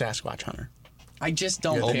Sasquatch hunter. I just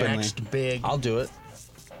don't You're the care. next big. I'll do it.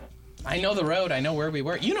 I know the road. I know where we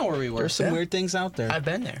were. You know where we were. There's some Yeah. weird things out there. I've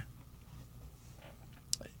been there.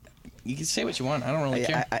 You can say what you want. I don't really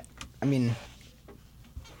care. I mean,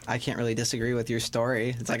 I can't really disagree with your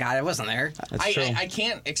story. It's like, I wasn't there. That's true. I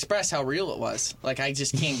can't express how real it was. Like, I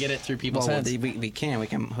just can't get it through people's Well, heads. we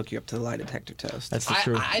can hook you up to the lie detector test. That's the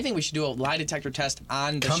truth. I think we should do a lie detector test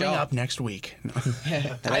on the Coming show. up next week. I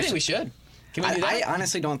think we should. Can we do that? I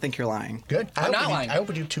honestly don't think you're lying. Good. I'm not lying. I hope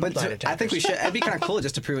we do 2 lie detectors. I think we should. It'd be kind of cool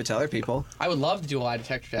just to prove it to other people. I would love to do a lie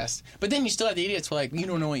detector test. But then you still have the idiots who are like, you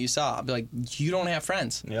don't know what you saw. I'll be like, you don't have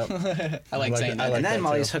friends. Yep. I like saying that. I like And then that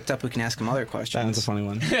while too. he's hooked up, we can ask him other questions. That one's a funny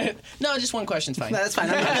one. No, just one question's fine. No, that's fine.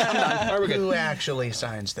 I'm done. Who actually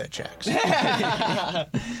signs the checks?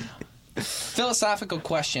 Philosophical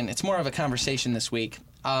question. It's more of a conversation this week.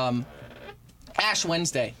 Ash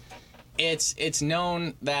Wednesday. It's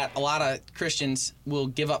known that a lot of Christians will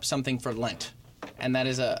give up something for Lent, and that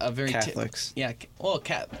is a very Catholics.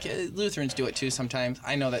 Lutherans do it too sometimes.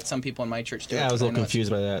 I know that some people in my church do it. Yeah, I was a but little know it's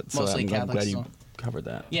confused by that. So mostly I'm glad Catholics. you covered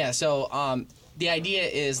that. Yeah, so the idea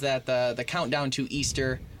is that the countdown to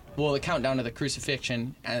Easter, well, the countdown to the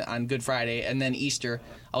crucifixion on Good Friday, and then Easter,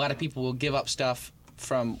 a lot of people will give up stuff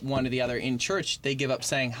from one to the other. In church, they give up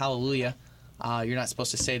saying Hallelujah. You're not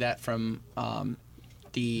supposed to say that from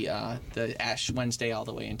the Ash Wednesday all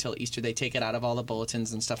the way until Easter. They take it out of all the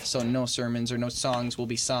bulletins and stuff, so no sermons or no songs will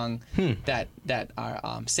be sung that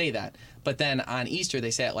are say that. But then on Easter,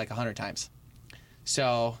 they say it like 100 times.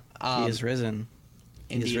 So He is risen.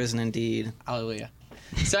 He is Indeed. risen indeed. Hallelujah.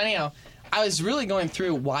 So anyhow, I was really going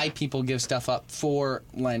through why people give stuff up for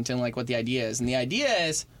Lent and like what the idea is. And the idea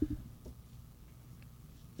is,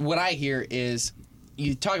 what I hear is,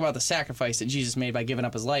 you talk about the sacrifice that Jesus made by giving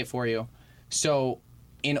up his life for you. So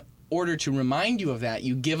in order to remind you of that,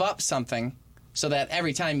 you give up something so that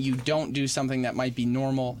every time you don't do something that might be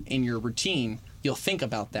normal in your routine, you'll think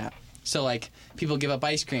about that. So like people give up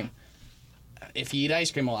ice cream. If you eat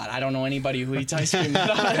ice cream a lot, I don't know anybody who eats ice cream.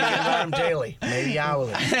 Daily, maybe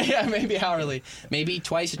hourly. Yeah, maybe hourly, maybe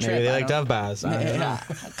twice a trip. Maybe they I like don't- Dove bars. I don't know. Yeah.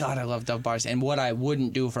 God, I love Dove bars, and what I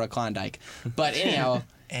wouldn't do for a Klondike. But anyhow,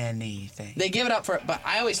 Anything. they give it up for. But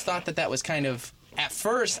I always thought that was kind of. At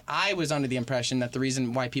first, I was under the impression that the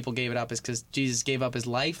reason why people gave it up is because Jesus gave up his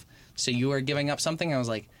life. So you are giving up something. I was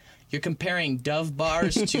like, you're comparing Dove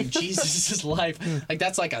bars to Jesus' life. Like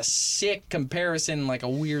that's like a sick comparison, like a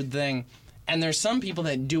weird thing. And there's some people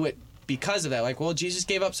that do it because of that. Like, well, Jesus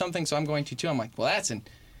gave up something, so I'm going to too. I'm like, well,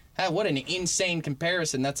 what an insane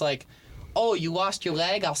comparison. That's like, oh, you lost your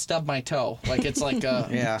leg? I'll stub my toe. Like, it's like,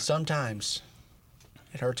 Yeah. Sometimes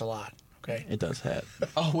it hurts a lot. Okay. It does hit.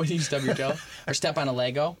 oh, when you stub your toe? Or step on a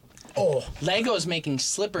Lego? Oh, Lego's making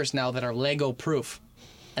slippers now that are Lego proof.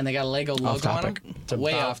 And they got a Lego logo on them. topic. It's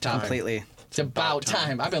Way about off topic. Completely. It's about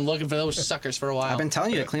time. I've been looking for those suckers for a while. I've been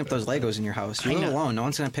telling you to clean up those Legos in your house. You I live know. alone. No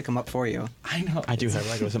one's going to pick them up for you. I know. I do have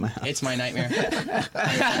Legos in my house. It's my nightmare.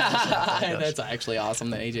 That's actually awesome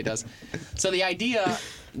that AJ does. So the idea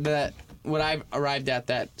that what I've arrived at,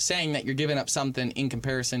 that saying that you're giving up something in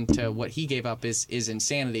comparison to what he gave up is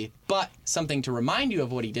insanity. But something to remind you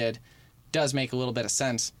of what he did does make a little bit of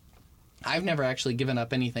sense. I've never actually given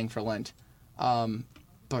up anything for Lent.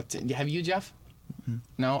 But have you, Jeff? Mm-hmm.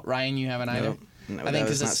 No? Ryan, you haven't either? No, I think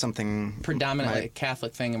it's not something... predominantly a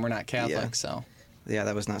Catholic thing, and we're not Catholic, so... Yeah,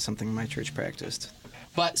 that was not something my church practiced.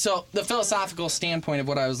 But, so, the philosophical standpoint of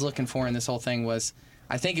what I was looking for in this whole thing was,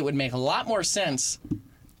 I think it would make a lot more sense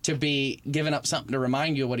to be giving up something to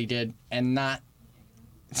remind you of what he did, and not...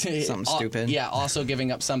 Something stupid. Yeah, also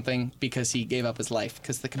giving up something because he gave up his life,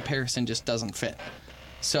 because the comparison just doesn't fit.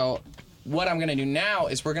 So, what I'm going to do now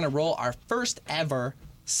is we're going to roll our first ever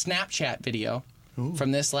Snapchat video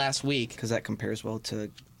from this last week. Because that compares well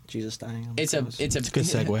to Jesus dying on the It's cross. a good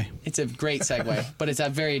segue. It's a great segue, but it's a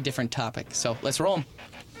very different topic. So let's roll 'em.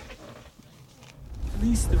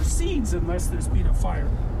 Release their seeds unless there's been a fire.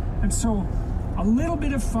 And so a little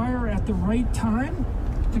bit of fire at the right time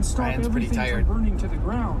can stop Ryan's pretty everything tired. from burning to the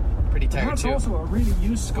ground. Pretty And tired that's too. also a really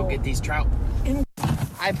useful... Go get these trout.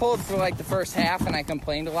 I pulled for like the first half and I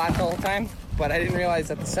complained a lot the whole time, but I didn't realize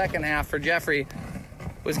that the second half for Jeffrey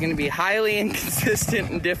was going to be highly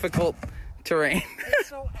inconsistent and difficult terrain. I'm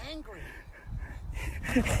so angry.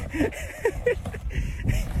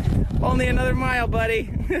 Only another mile,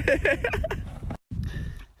 buddy.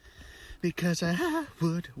 Because I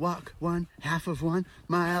would walk 1/2 of 1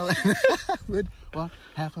 mile, and I would walk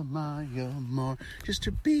 1/2 a mile more, just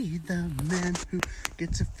to be the man who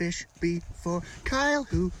gets a fish before Kyle,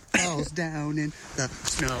 who falls down in the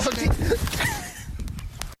snow.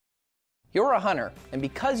 You're a hunter, and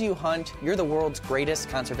because you hunt, you're the world's greatest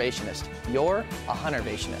conservationist. You're a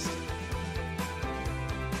huntervationist.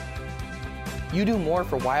 You do more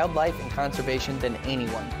for wildlife and conservation than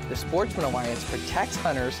anyone. The Sportsman Alliance protects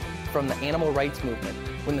hunters from the animal rights movement.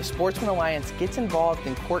 When the Sportsman Alliance gets involved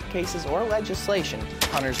in court cases or legislation,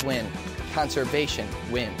 hunters win. Conservation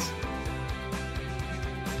wins.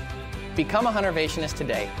 Become a huntervationist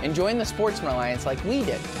today and join the Sportsman Alliance like we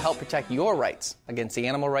did to help protect your rights against the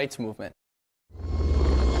animal rights movement.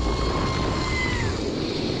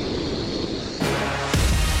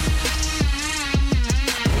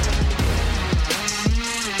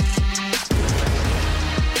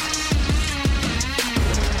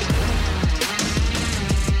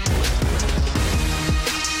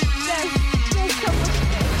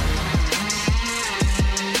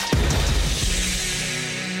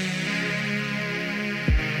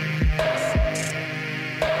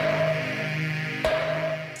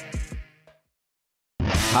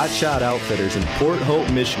 Hot Shot Outfitters in Port Hope,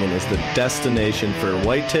 Michigan is the destination for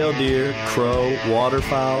whitetail deer, crow,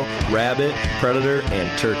 waterfowl, rabbit, predator,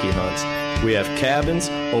 and turkey hunts. We have cabins,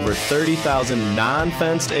 over 30,000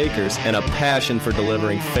 non-fenced acres, and a passion for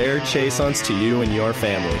delivering fair chase hunts to you and your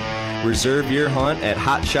family. Reserve your hunt at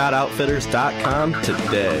hotshotoutfitters.com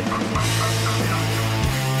today.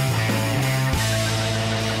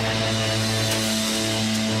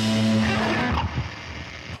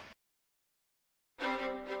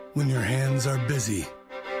 When your hands are busy,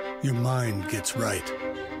 your mind gets right.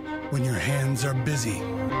 When your hands are busy,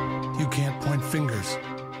 you can't point fingers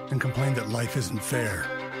and complain that life isn't fair.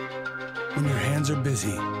 When your hands are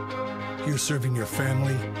busy, you're serving your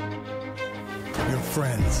family, your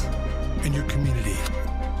friends, and your community.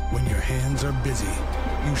 When your hands are busy,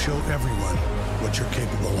 you show everyone what you're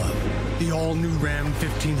capable of. The all-new Ram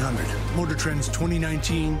 1500, Motor Trend's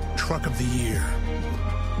 2019 Truck of the Year.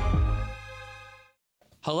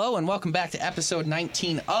 Hello and welcome back to episode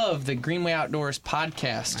 19 of the Greenway Outdoors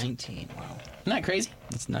podcast. 19. Wow. Isn't that crazy?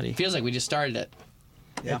 That's nutty. Feels like we just started it.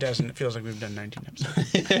 It doesn't. It feels like we've done 19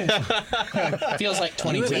 episodes. Feels like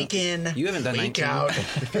 22. Week in, You haven't done week 19. out.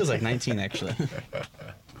 It feels like 19, actually.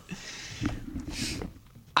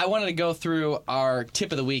 I wanted to go through our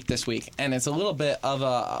tip of the week this week, and it's a little bit of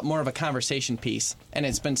a more of a conversation piece, and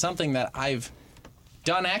it's been something that I've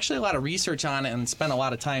done actually a lot of research on and spent a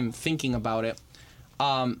lot of time thinking about it.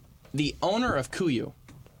 The owner of KUIU,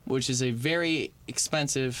 which is a very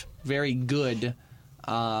expensive, very good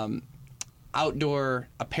outdoor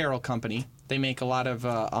apparel company. They make a lot of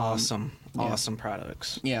Awesome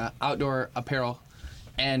products. yeah, outdoor apparel,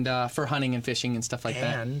 and for hunting and fishing and stuff like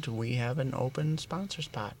that. And we have an open sponsor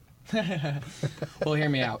spot. Well, hear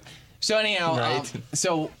me out. So anyhow, Right.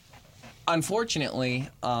 so unfortunately,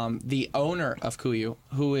 the owner of KUIU,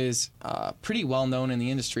 who is pretty well known in the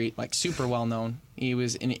industry, like super well known, he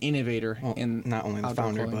was an innovator Well, in not only the outdoor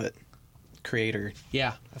founder, clothing. but creator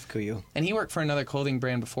Yeah, of KUIU. and he worked for another clothing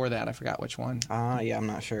brand before that. I forgot which one. Yeah, I'm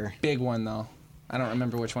not sure. Big one though. I don't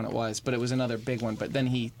remember which one it was, but it was another big one. But then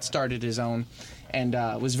he started his own and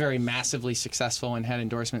was very massively successful and had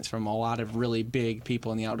endorsements from a lot of really big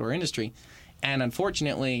people in the outdoor industry. And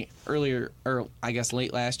unfortunately,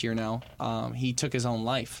 late last year now, he took his own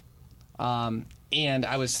life. And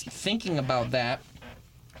I was thinking about that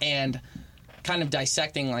and kind of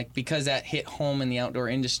dissecting, like, because that hit home in the outdoor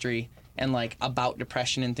industry and, like, about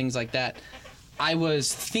depression and things like that. I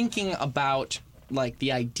was thinking about, like,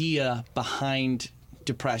 the idea behind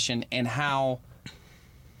depression and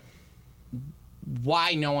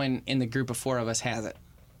why no one in the group of 4 of us has it.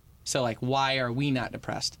 So, like, why are we not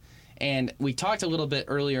depressed? And we talked a little bit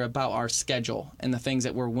earlier about our schedule and the things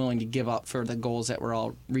that we're willing to give up for the goals that we're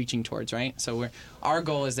all reaching towards, right? So our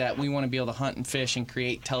goal is that we want to be able to hunt and fish and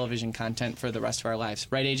create television content for the rest of our lives.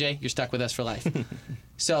 Right, AJ? You're stuck with us for life.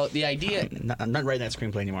 So the idea... I'm not writing that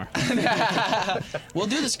screenplay anymore. We'll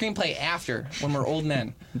do the screenplay after, when we're old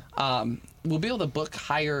men. We'll be able to book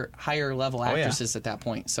higher level actresses at that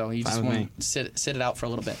point. So you just want to sit it out for a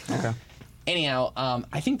little bit. Okay. Anyhow,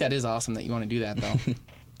 I think that is awesome that you want to do that, though.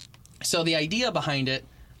 So the idea behind it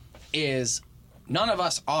is none of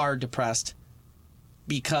us are depressed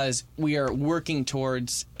because we are working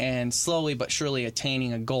towards and slowly but surely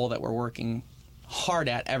attaining a goal that we're working hard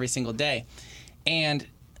at every single day. And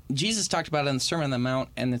Jesus talked about it in the Sermon on the Mount,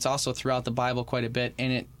 and it's also throughout the Bible quite a bit,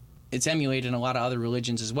 and it's emulated in a lot of other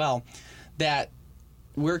religions as well, that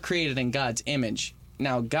we're created in God's image.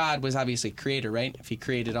 Now, God was obviously a creator, right? If he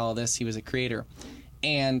created all this, he was a creator.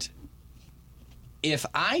 And if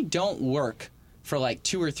I don't work for like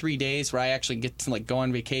 2 or 3 days where I actually get to like go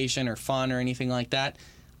on vacation or fun or anything like that,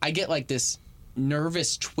 I get like this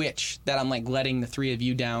nervous twitch that I'm like letting the 3 of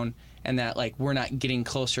you down and that like we're not getting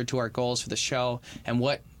closer to our goals for the show. And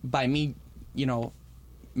what, by me,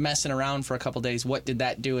 messing around for a couple days, what did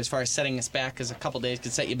that do as far as setting us back? Because a couple days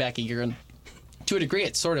could set you back a year. And to a degree,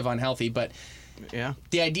 it's sort of unhealthy. But yeah,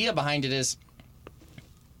 the idea behind it is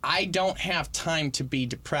I don't have time to be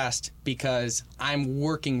depressed because I'm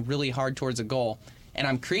working really hard towards a goal and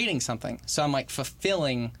I'm creating something. So I'm like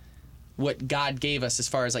fulfilling what God gave us as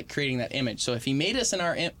far as like creating that image. So if he made us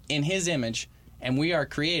in his image and we are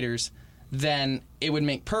creators, then it would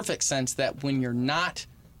make perfect sense that when you're not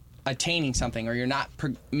attaining something or you're not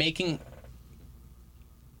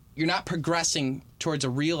progressing towards a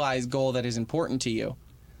realized goal that is important to you,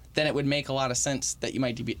 then it would make a lot of sense that you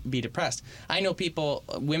might be depressed. I know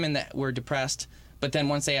women that were depressed, but then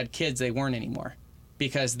once they had kids, they weren't anymore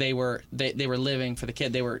because they were living for the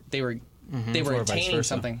kid. They were attaining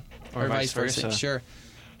something, or vice versa. Sure.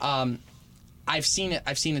 I've seen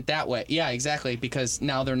it that way. Yeah, exactly. Because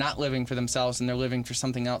now they're not living for themselves and they're living for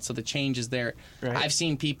something else. So the change is there. Right. I've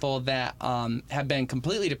seen people that have been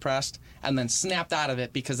completely depressed and then snapped out of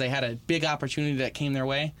it because they had a big opportunity that came their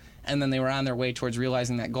way. And then they were on their way towards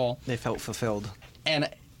realizing that goal. They felt fulfilled. And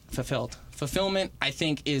fulfilled. Fulfillment, I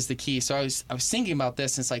think, is the key. So I was thinking about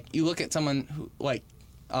this. And it's like you look at someone who, like,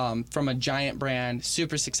 from a giant brand,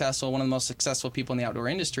 super successful, one of the most successful people in the outdoor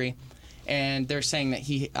industry, and they're saying that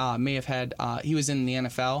he may have had he was in the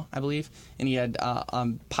NFL, I believe, and he had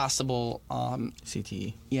possible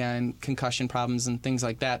CTE. Yeah, and concussion problems and things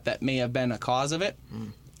like that may have been a cause of it.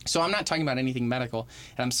 So I'm not talking about anything medical,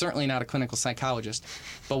 and I'm certainly not a clinical psychologist.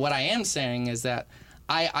 But what I am saying is that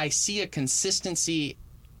I see a consistency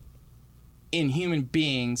in human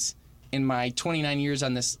beings in my 29 years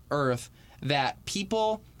on this earth that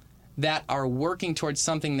people that are working towards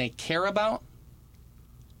something they care about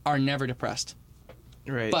are never depressed.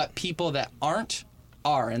 Right. But people that aren't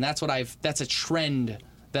are, and that's a trend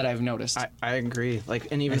that I've noticed. I agree.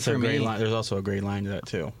 Like, and even That's for a gray me, line. There's also a gray line to that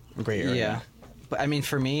too. A gray area. Yeah. But I mean,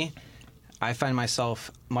 for me, I find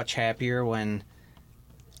myself much happier when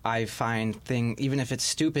I find even if it's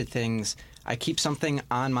stupid things, I keep something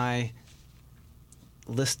on my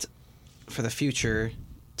list for the future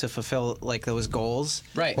to fulfill like those goals.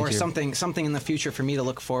 Right. Or something in the future for me to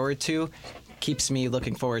look forward to keeps me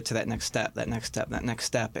looking forward to that next step,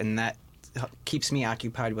 and that keeps me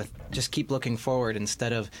occupied with just keep looking forward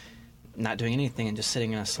instead of not doing anything and just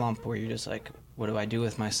sitting in a slump where you're just like, what do I do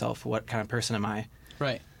with myself? What kind of person am I?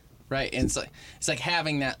 Right. And it's like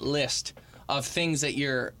having that list of things that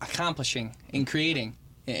you're accomplishing and creating,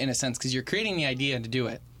 in a sense, because you're creating the idea to do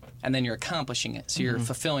it, and then you're accomplishing it. So you're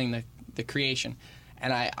fulfilling the creation.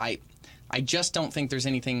 And I just don't think there's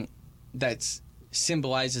anything that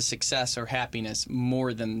symbolizes success or happiness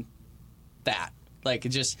more than that. Like,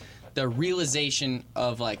 it's just the realization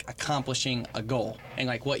of like accomplishing a goal and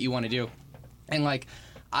like what you want to do. And like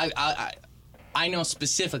I know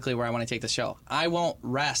specifically where I want to take the show. I won't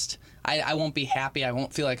rest. I won't be happy. I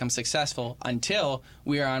won't feel like I'm successful until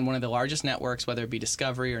we are on one of the largest networks, whether it be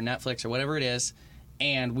Discovery or Netflix or whatever it is,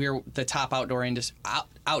 and we're the top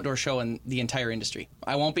outdoor show in the entire industry.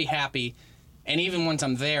 I won't be happy. And even once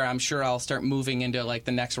I'm there, I'm sure I'll start moving into like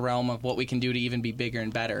the next realm of what we can do to even be bigger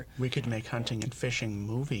and better. We could make hunting and fishing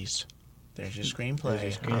movies. There's your screenplay.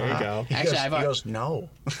 There you go. Actually, he goes, no.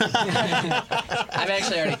 I've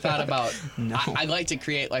actually already thought about. I'd like to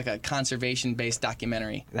create like a conservation-based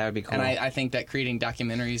documentary. That would be cool. And I think that creating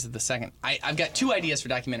documentaries is the second. I've got 2 ideas for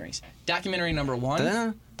documentaries. Documentary number 1.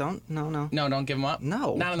 No. No, don't give them up.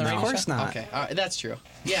 No. Not on the radio. Of course show? not. Okay, all right, that's true.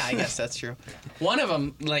 Yeah, I guess that's true. One of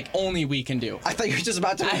them, like, only we can do. I thought you were just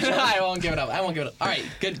about to. I won't give it up. All right,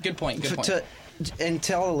 good point. And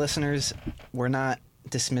tell the listeners, we're not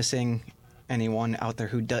dismissing anyone out there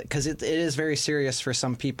who does, because it is very serious for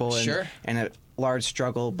some people and a large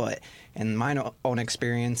struggle. But in my own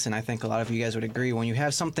experience, and I think a lot of you guys would agree, when you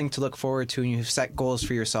have something to look forward to and you set goals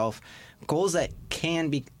for yourself, goals that can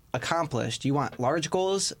be accomplished. You want large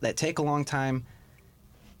goals that take a long time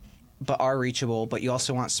but are reachable, but you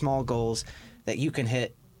also want small goals that you can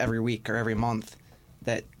hit every week or every month.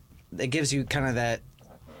 That gives you kind of that,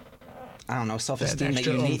 I don't know, self-esteem that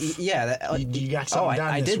you need. Yeah, you got something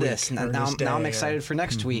done. I did this. Now I'm excited or, for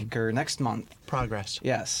next week or next month. Progress.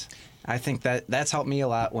 Yes, I think that's helped me a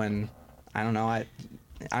lot. When I don't know,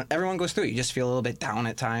 everyone goes through it. You just feel a little bit down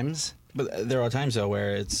at times. But there are times though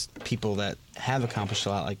where it's people that have accomplished a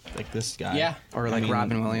lot, like this guy. Yeah. Or like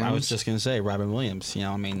Robin Williams. I was just gonna say Robin Williams. You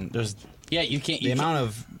know, I mean, there's you can't. The amount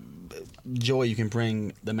of joy you can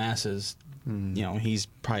bring the masses. You know, he's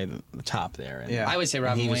probably the top there. And, I would say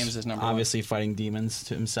Robin Williams is number 1. Obviously, fighting demons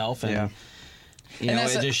to himself, and you And know,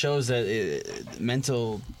 it just shows that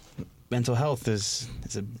mental health is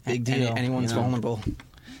a big deal. Anyone's vulnerable.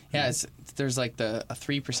 Yeah, there's like a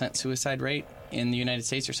 3% suicide rate in the United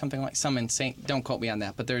States or something like some insane. Don't quote me on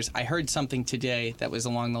that, but I heard something today that was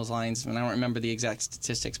along those lines, and I don't remember the exact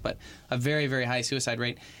statistics, but a very, very high suicide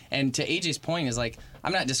rate. And to AJ's point is like,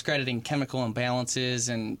 I'm not discrediting chemical imbalances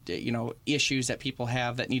and issues that people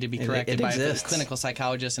have that need to be corrected by a clinical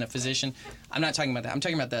psychologist and a physician. I'm not talking about that. I'm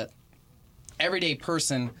talking about the everyday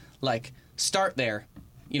person. Like, start there.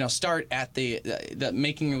 Start at the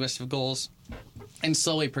making your list of goals and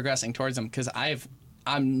slowly progressing towards them, because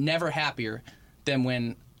I'm never happier than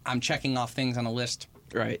when I'm checking off things on a list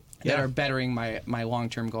that are bettering my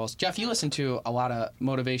long-term goals. Jeff, you listen to a lot of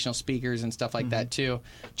motivational speakers and stuff like that too.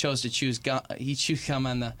 Chose to choose gum. He chewed gum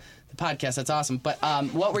on the podcast. That's awesome. But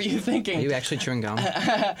what were you thinking? Are you actually chewing gum?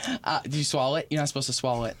 Do you swallow it? You're not supposed to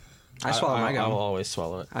swallow it. I swallow my gum. I will always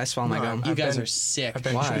swallow it. I swallow my gum. You guys are sick. I've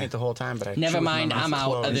been chewing it the whole time, but I never chew with mind. my mouth I'm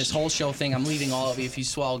out of closed. this whole show thing. I'm leaving all of you if you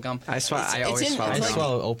swallow gum. I always swallow. I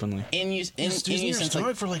swallow openly. In you It's since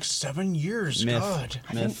been for like 7 years. Myth. God.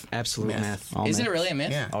 Myth. Absolute myth. All Isn't myth. it really a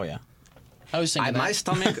myth? Yeah. Oh yeah. I was thinking my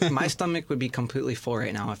that. my stomach would be completely full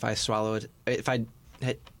right now if I swallowed. If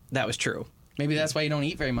that was true. Maybe that's why you don't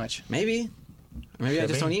eat very much. Maybe I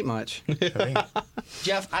just don't eat much.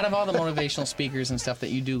 Jeff, out of all the motivational speakers and stuff that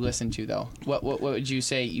you do listen to, though, what would you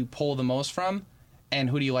say you pull the most from, and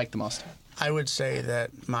who do you like the most? I would say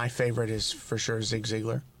that my favorite is for sure Zig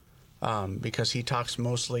Ziglar, because he talks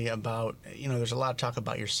mostly about, there's a lot of talk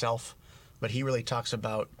about yourself, but he really talks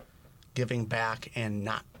about giving back and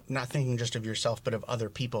not thinking just of yourself, but of other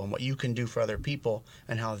people and what you can do for other people,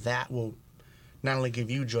 and how that will not only give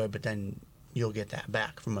you joy, but then you'll get that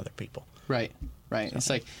back from other people. Right. It's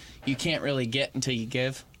like you can't really get until you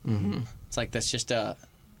give. Mm-hmm. It's like that's just a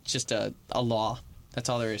law. That's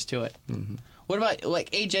all there is to it. Mm-hmm. What about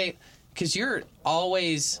like AJ? Because you're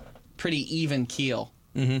always pretty even keel,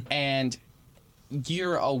 and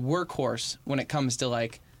you're a workhorse when it comes to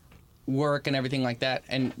like work and everything like that.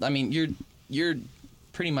 And I mean, you're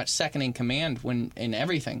pretty much second in command in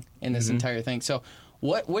everything in this entire thing. So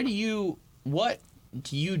what do you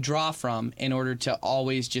draw from in order to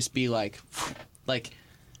always just be like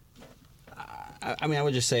I mean, I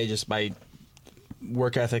would just say just by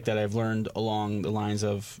work ethic that I've learned along the lines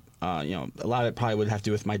of, a lot of it probably would have to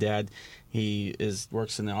do with my dad. He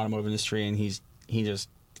works in the automotive industry, and he just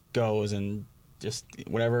goes and just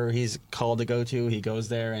whatever he's called to go to, he goes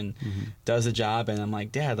there and does the job. And I'm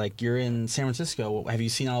like, Dad, like, you're in San Francisco. Have you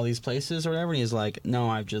seen all these places or whatever? And he's like, no,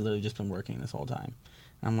 I've literally just been working this whole time.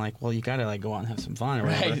 And I'm like, well, you got to like go out and have some fun or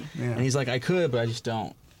whatever. Right. Yeah. And he's like, I could, but I just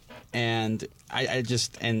don't. And I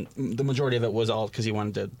just, and the majority of it was all because he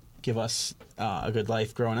wanted to give us a good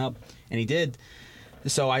life growing up, and he did.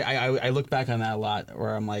 So I look back on that a lot,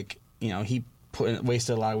 where I'm like, he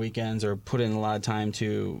wasted a lot of weekends or put in a lot of time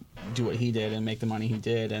to do what he did and make the money he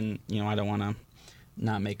did, and I don't want to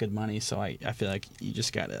not make good money. So I feel like you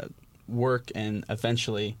just gotta work, and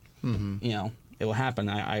eventually, it will happen.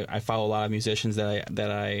 I follow a lot of musicians that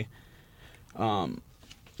I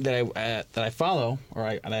follow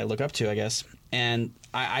or that I look up to, I guess. And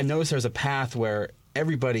I noticed there's a path where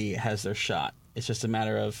everybody has their shot. It's just a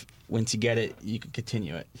matter of once you get it, you can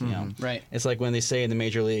continue it. You know, Right. It's like when they say in the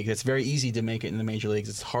major league, it's very easy to make it in the major leagues.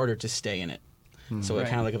 It's harder to stay in it. So I Right.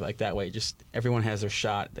 kind of look at it like that way. Just everyone has their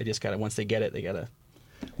shot. They just got to, once they get it, they got to.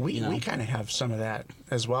 We kind of have some of that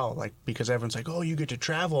as well, like because everyone's like, oh, you get to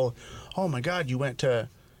travel. Oh my God, you went to,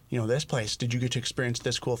 this place. Did you get to experience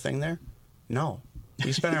this cool thing there? No.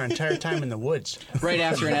 We spent our entire time in the woods. Right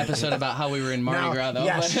after an episode about how we were in Mardi Gras, though.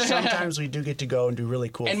 Yes, but- sometimes we do get to go and do really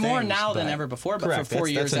cool and things. more now than but- ever before, but Correct. for 4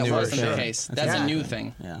 years That's a that newer wasn't the thing. case. That's Yeah. a new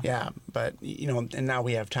thing. Yeah, but and now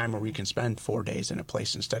we have time where we can spend 4 days in a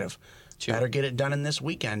place instead of better get it done in this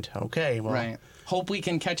weekend. Okay, well, Right. Hope we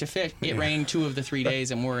can catch a fish. It rained 2 of the 3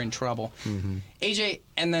 days, and we're in trouble. AJ,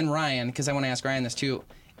 and then Ryan, because I want to ask Ryan this too.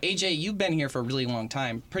 AJ, you've been here for a really long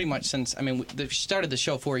time, pretty much since, we started the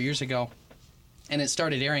show 4 years ago, and it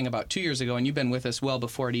started airing about 2 years ago, and you've been with us well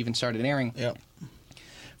before it even started airing. Yep.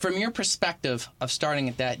 From your perspective of starting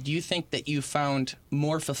at that, do you think that you found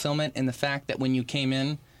more fulfillment in the fact that when you came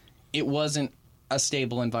in, it wasn't a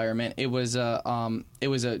stable environment? It was a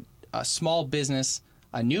small business,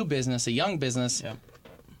 a new business, a young business, Yep.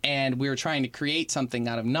 and we were trying to create something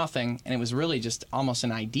out of nothing, and it was really just almost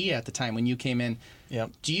an idea at the time when you came in.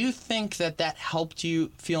 Yep. Do you think that helped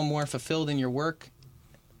you feel more fulfilled in your work?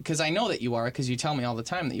 Because I know that you are, because you tell me all the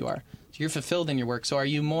time that you are. So you're fulfilled in your work. So do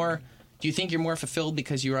you think you're more fulfilled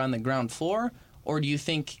because you were on the ground floor, or do you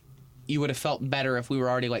think you would have felt better if we were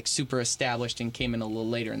already like super established and came in a little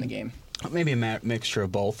later in the game? Maybe a mixture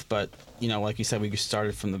of both, but like you said, we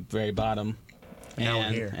started from the very bottom. And now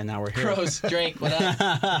we're here. And now we're here. Gross, Drake, what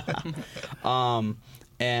up?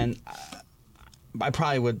 And I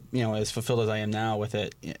probably would, as fulfilled as I am now with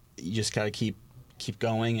it, you just got to keep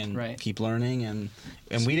going and Right. keep learning. And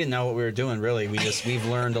we didn't know what we were doing, really. We've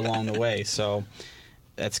learned along the way. So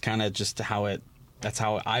that's kind of just that's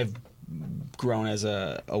how I've grown as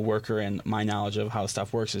a worker, and my knowledge of how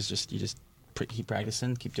stuff works is just, you just keep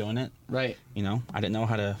practicing, keep doing it. Right. I didn't know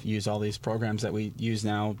how to use all these programs that we use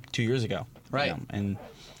now 2 years ago. Right. And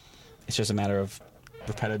it's just a matter of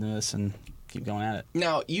repetitiveness and keep going at it.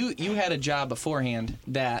 Now, you had a job beforehand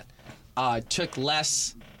that took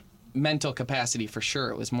less mental capacity for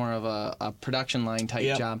sure. It was more of a production line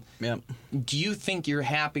type job. Yep. Do you think you're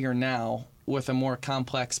happier now with a more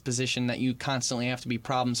complex position that you constantly have to be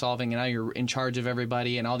problem solving, and now you're in charge of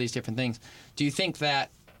everybody and all these different things? Do you think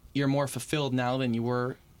that you're more fulfilled now than you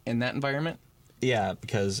were in that environment? Yeah,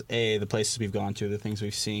 because the places we've gone to, the things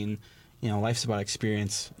we've seen, life's about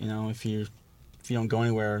experience. If you don't go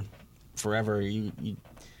anywhere forever, you're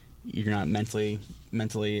not mentally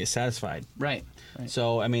satisfied. Right.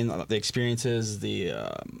 So the experiences, the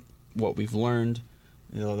what we've learned,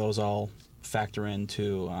 those all factor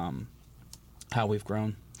into how we've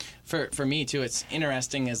grown. For me too, it's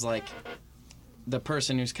interesting as like the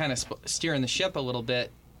person who's kind of steering the ship a little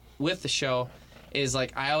bit with the show is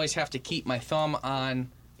like I always have to keep my thumb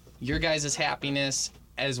on your guys' happiness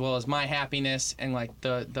as well as my happiness, and like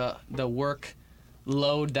the work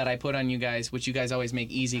load that I put on you guys, which you guys always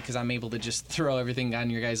make easy because I'm able to just throw everything on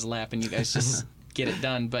your guys' lap and you guys just get it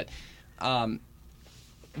done. But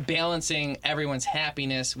balancing everyone's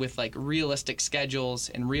happiness with like realistic schedules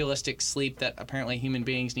and realistic sleep, that apparently human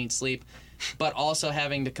beings need sleep, but also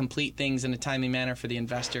having to complete things in a timely manner for the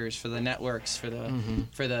investors, for the networks, for the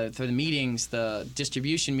for the meetings, the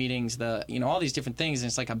distribution meetings, all these different things, and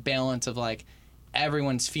it's like a balance of like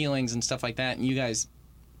everyone's feelings and stuff like that. And you guys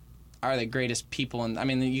are the greatest people,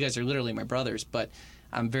 and you guys are literally my brothers, but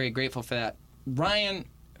I'm very grateful for that. Ryan,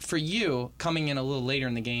 for you, coming in a little later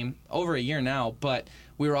in the game, over a year now, but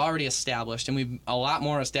we were already established, and we've a lot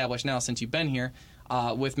more established now since you've been here,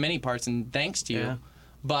 with many parts, and thanks to you. Yeah.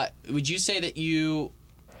 But would you say that you,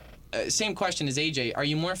 same question as AJ, are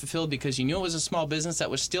you more fulfilled because you knew it was a small business that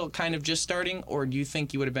was still kind of just starting, or do you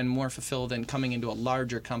think you would have been more fulfilled in coming into a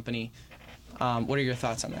larger company? What are your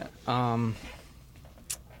thoughts on that?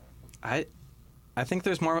 I think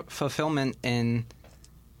there's more fulfillment in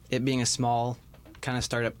it being a small kind of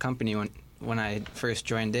startup company when I first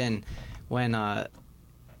joined in. When I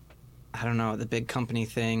don't know, the big company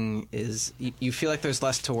thing is you feel like there's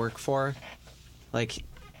less to work for, like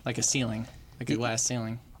a ceiling, like a glass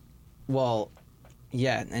ceiling. Well,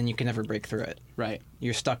 yeah, and you can never break through it. Right.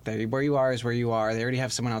 You're stuck there. Where you are is where you are. They already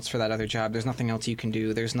have someone else for that other job. There's nothing else you can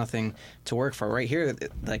do. There's nothing to work for. Right here,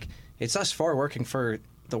 like it's us four working for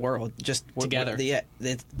the world, just together.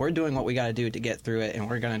 We're doing what we got to do to get through it, and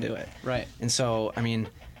we're gonna do it. Right. And so,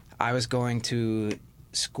 I was going to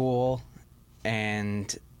school,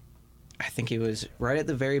 and I think it was right at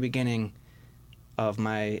the very beginning of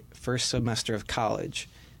my first semester of college.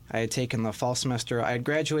 I had taken the fall semester. I had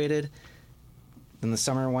graduated, then the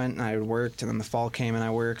summer went and I worked, and then the fall came and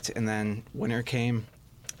I worked, and then winter came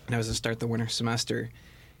and I was to start the winter semester.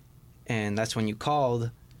 And that's when you called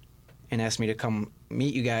and asked me to come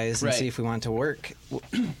meet you guys and see if we wanted to work,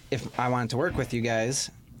 if I wanted to work with you guys.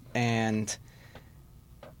 And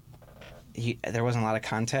there wasn't a lot of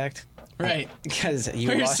contact. Right. Because you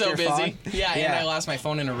We're lost so your busy. phone. Yeah, and I lost my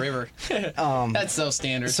phone in a river. That's so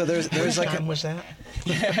standard. So there's like time was that?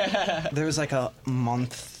 there was like a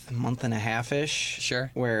month and a half-ish.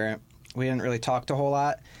 Where we didn't really talk a whole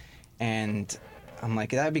lot. And I'm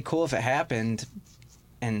like, that'd be cool if it happened.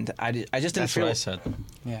 And I just didn't feel... That's what I said.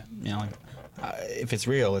 Yeah. You know, if it's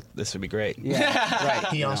real, this would be great. Yeah, right.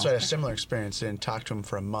 He also had a similar experience. Didn't talk to him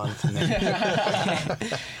for a month. And then...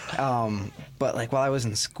 But like while I was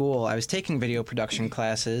in school, I was taking video production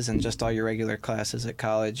classes and just all your regular classes at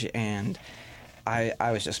college, and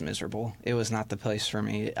I was just miserable. It was not the place for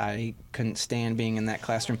me. I couldn't stand being in that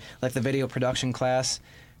classroom. Like the video production class.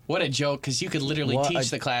 What a joke, because you could literally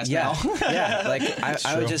teach the class now. Yeah, like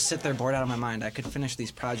I would just sit there bored out of my mind. I could finish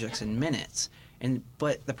these projects in minutes,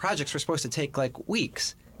 but the projects were supposed to take like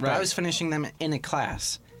weeks. But I was finishing them in a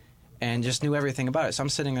class and just knew everything about it. So I'm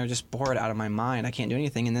sitting there just bored out of my mind. I can't do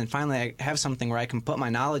anything. And then finally I have something where I can put my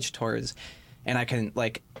knowledge towards, and I can,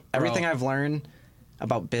 like, everything I've learned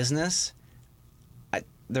about business,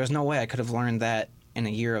 there's no way I could have learned that in a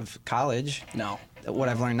year of college. No. What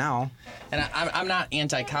I've learned now. And I'm not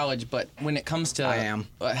anti-college, but when it comes to... I am.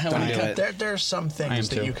 Don't do it. There are some things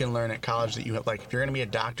that you can learn at college that you have, like, if you're going to be a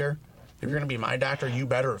doctor, if you're going to be my doctor, you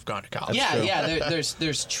better have gone to college.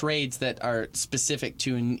 There's trades that are specific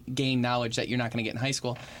to gain knowledge that you're not going to get in high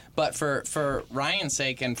school. But for Ryan's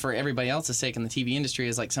sake and for everybody else's sake in the TV industry,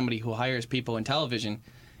 as like somebody who hires people in television,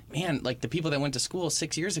 man, like the people that went to school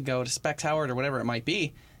 6 years ago to Specs Howard or whatever it might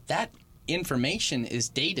be, that information is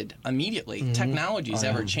dated immediately. Mm-hmm. Technology is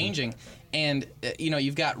ever changing, and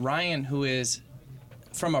you've got Ryan, who is,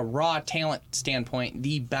 from a raw talent standpoint,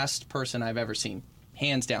 the best person I've ever seen,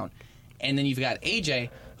 hands down. And then you've got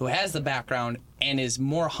AJ, who has the background and is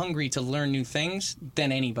more hungry to learn new things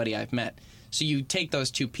than anybody I've met. So you take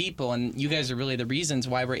those two people, and you guys are really the reasons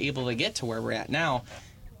why we're able to get to where we're at now.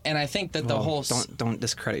 And I think that the whole... Don't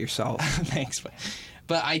discredit yourself. Thanks.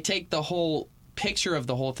 But I take the whole picture of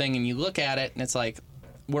the whole thing, and you look at it, and it's like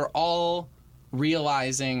we're all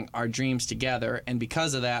realizing our dreams together, and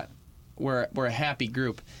because of that, we're a happy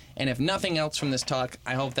group. And if nothing else from this talk,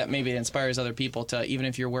 I hope that maybe it inspires other people to, even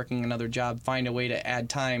if you're working another job, find a way to add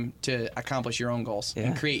time to accomplish your own goals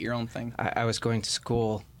and create your own thing. I was going to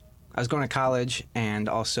school. I was going to college and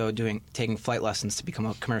also taking flight lessons to become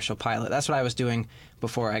a commercial pilot. That's what I was doing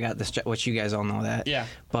before I got this job, which you guys all know that. Yeah.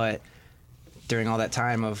 But during all that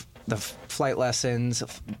time of the flight lessons,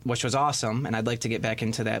 which was awesome, and I'd like to get back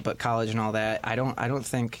into that, but college and all that, I don't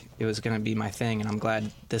think it was going to be my thing, and I'm glad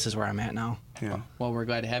this is where I'm at now. Yeah. Well, we're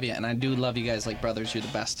glad to have you, and I do love you guys like brothers. You're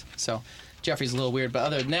the best. So Jeffrey's a little weird, but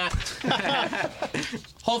other than that,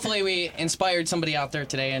 hopefully we inspired somebody out there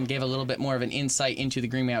today and gave a little bit more of an insight into the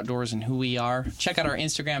Green Bay Outdoors and who we are. Check out our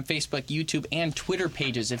Instagram, Facebook, YouTube, and Twitter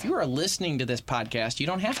pages. If you are listening to this podcast, you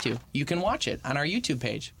don't have to. You can watch it on our YouTube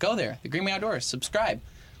page. Go there, the Green Bay Outdoors. Subscribe.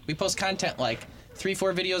 We post content like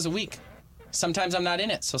 3-4 videos a week. Sometimes I'm not in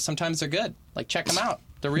it, so sometimes they're good. Like, check them out.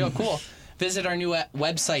 They're real cool. Visit our new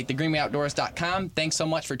website, thegreenbayoutdoors.com. Thanks so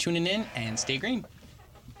much for tuning in, and stay green.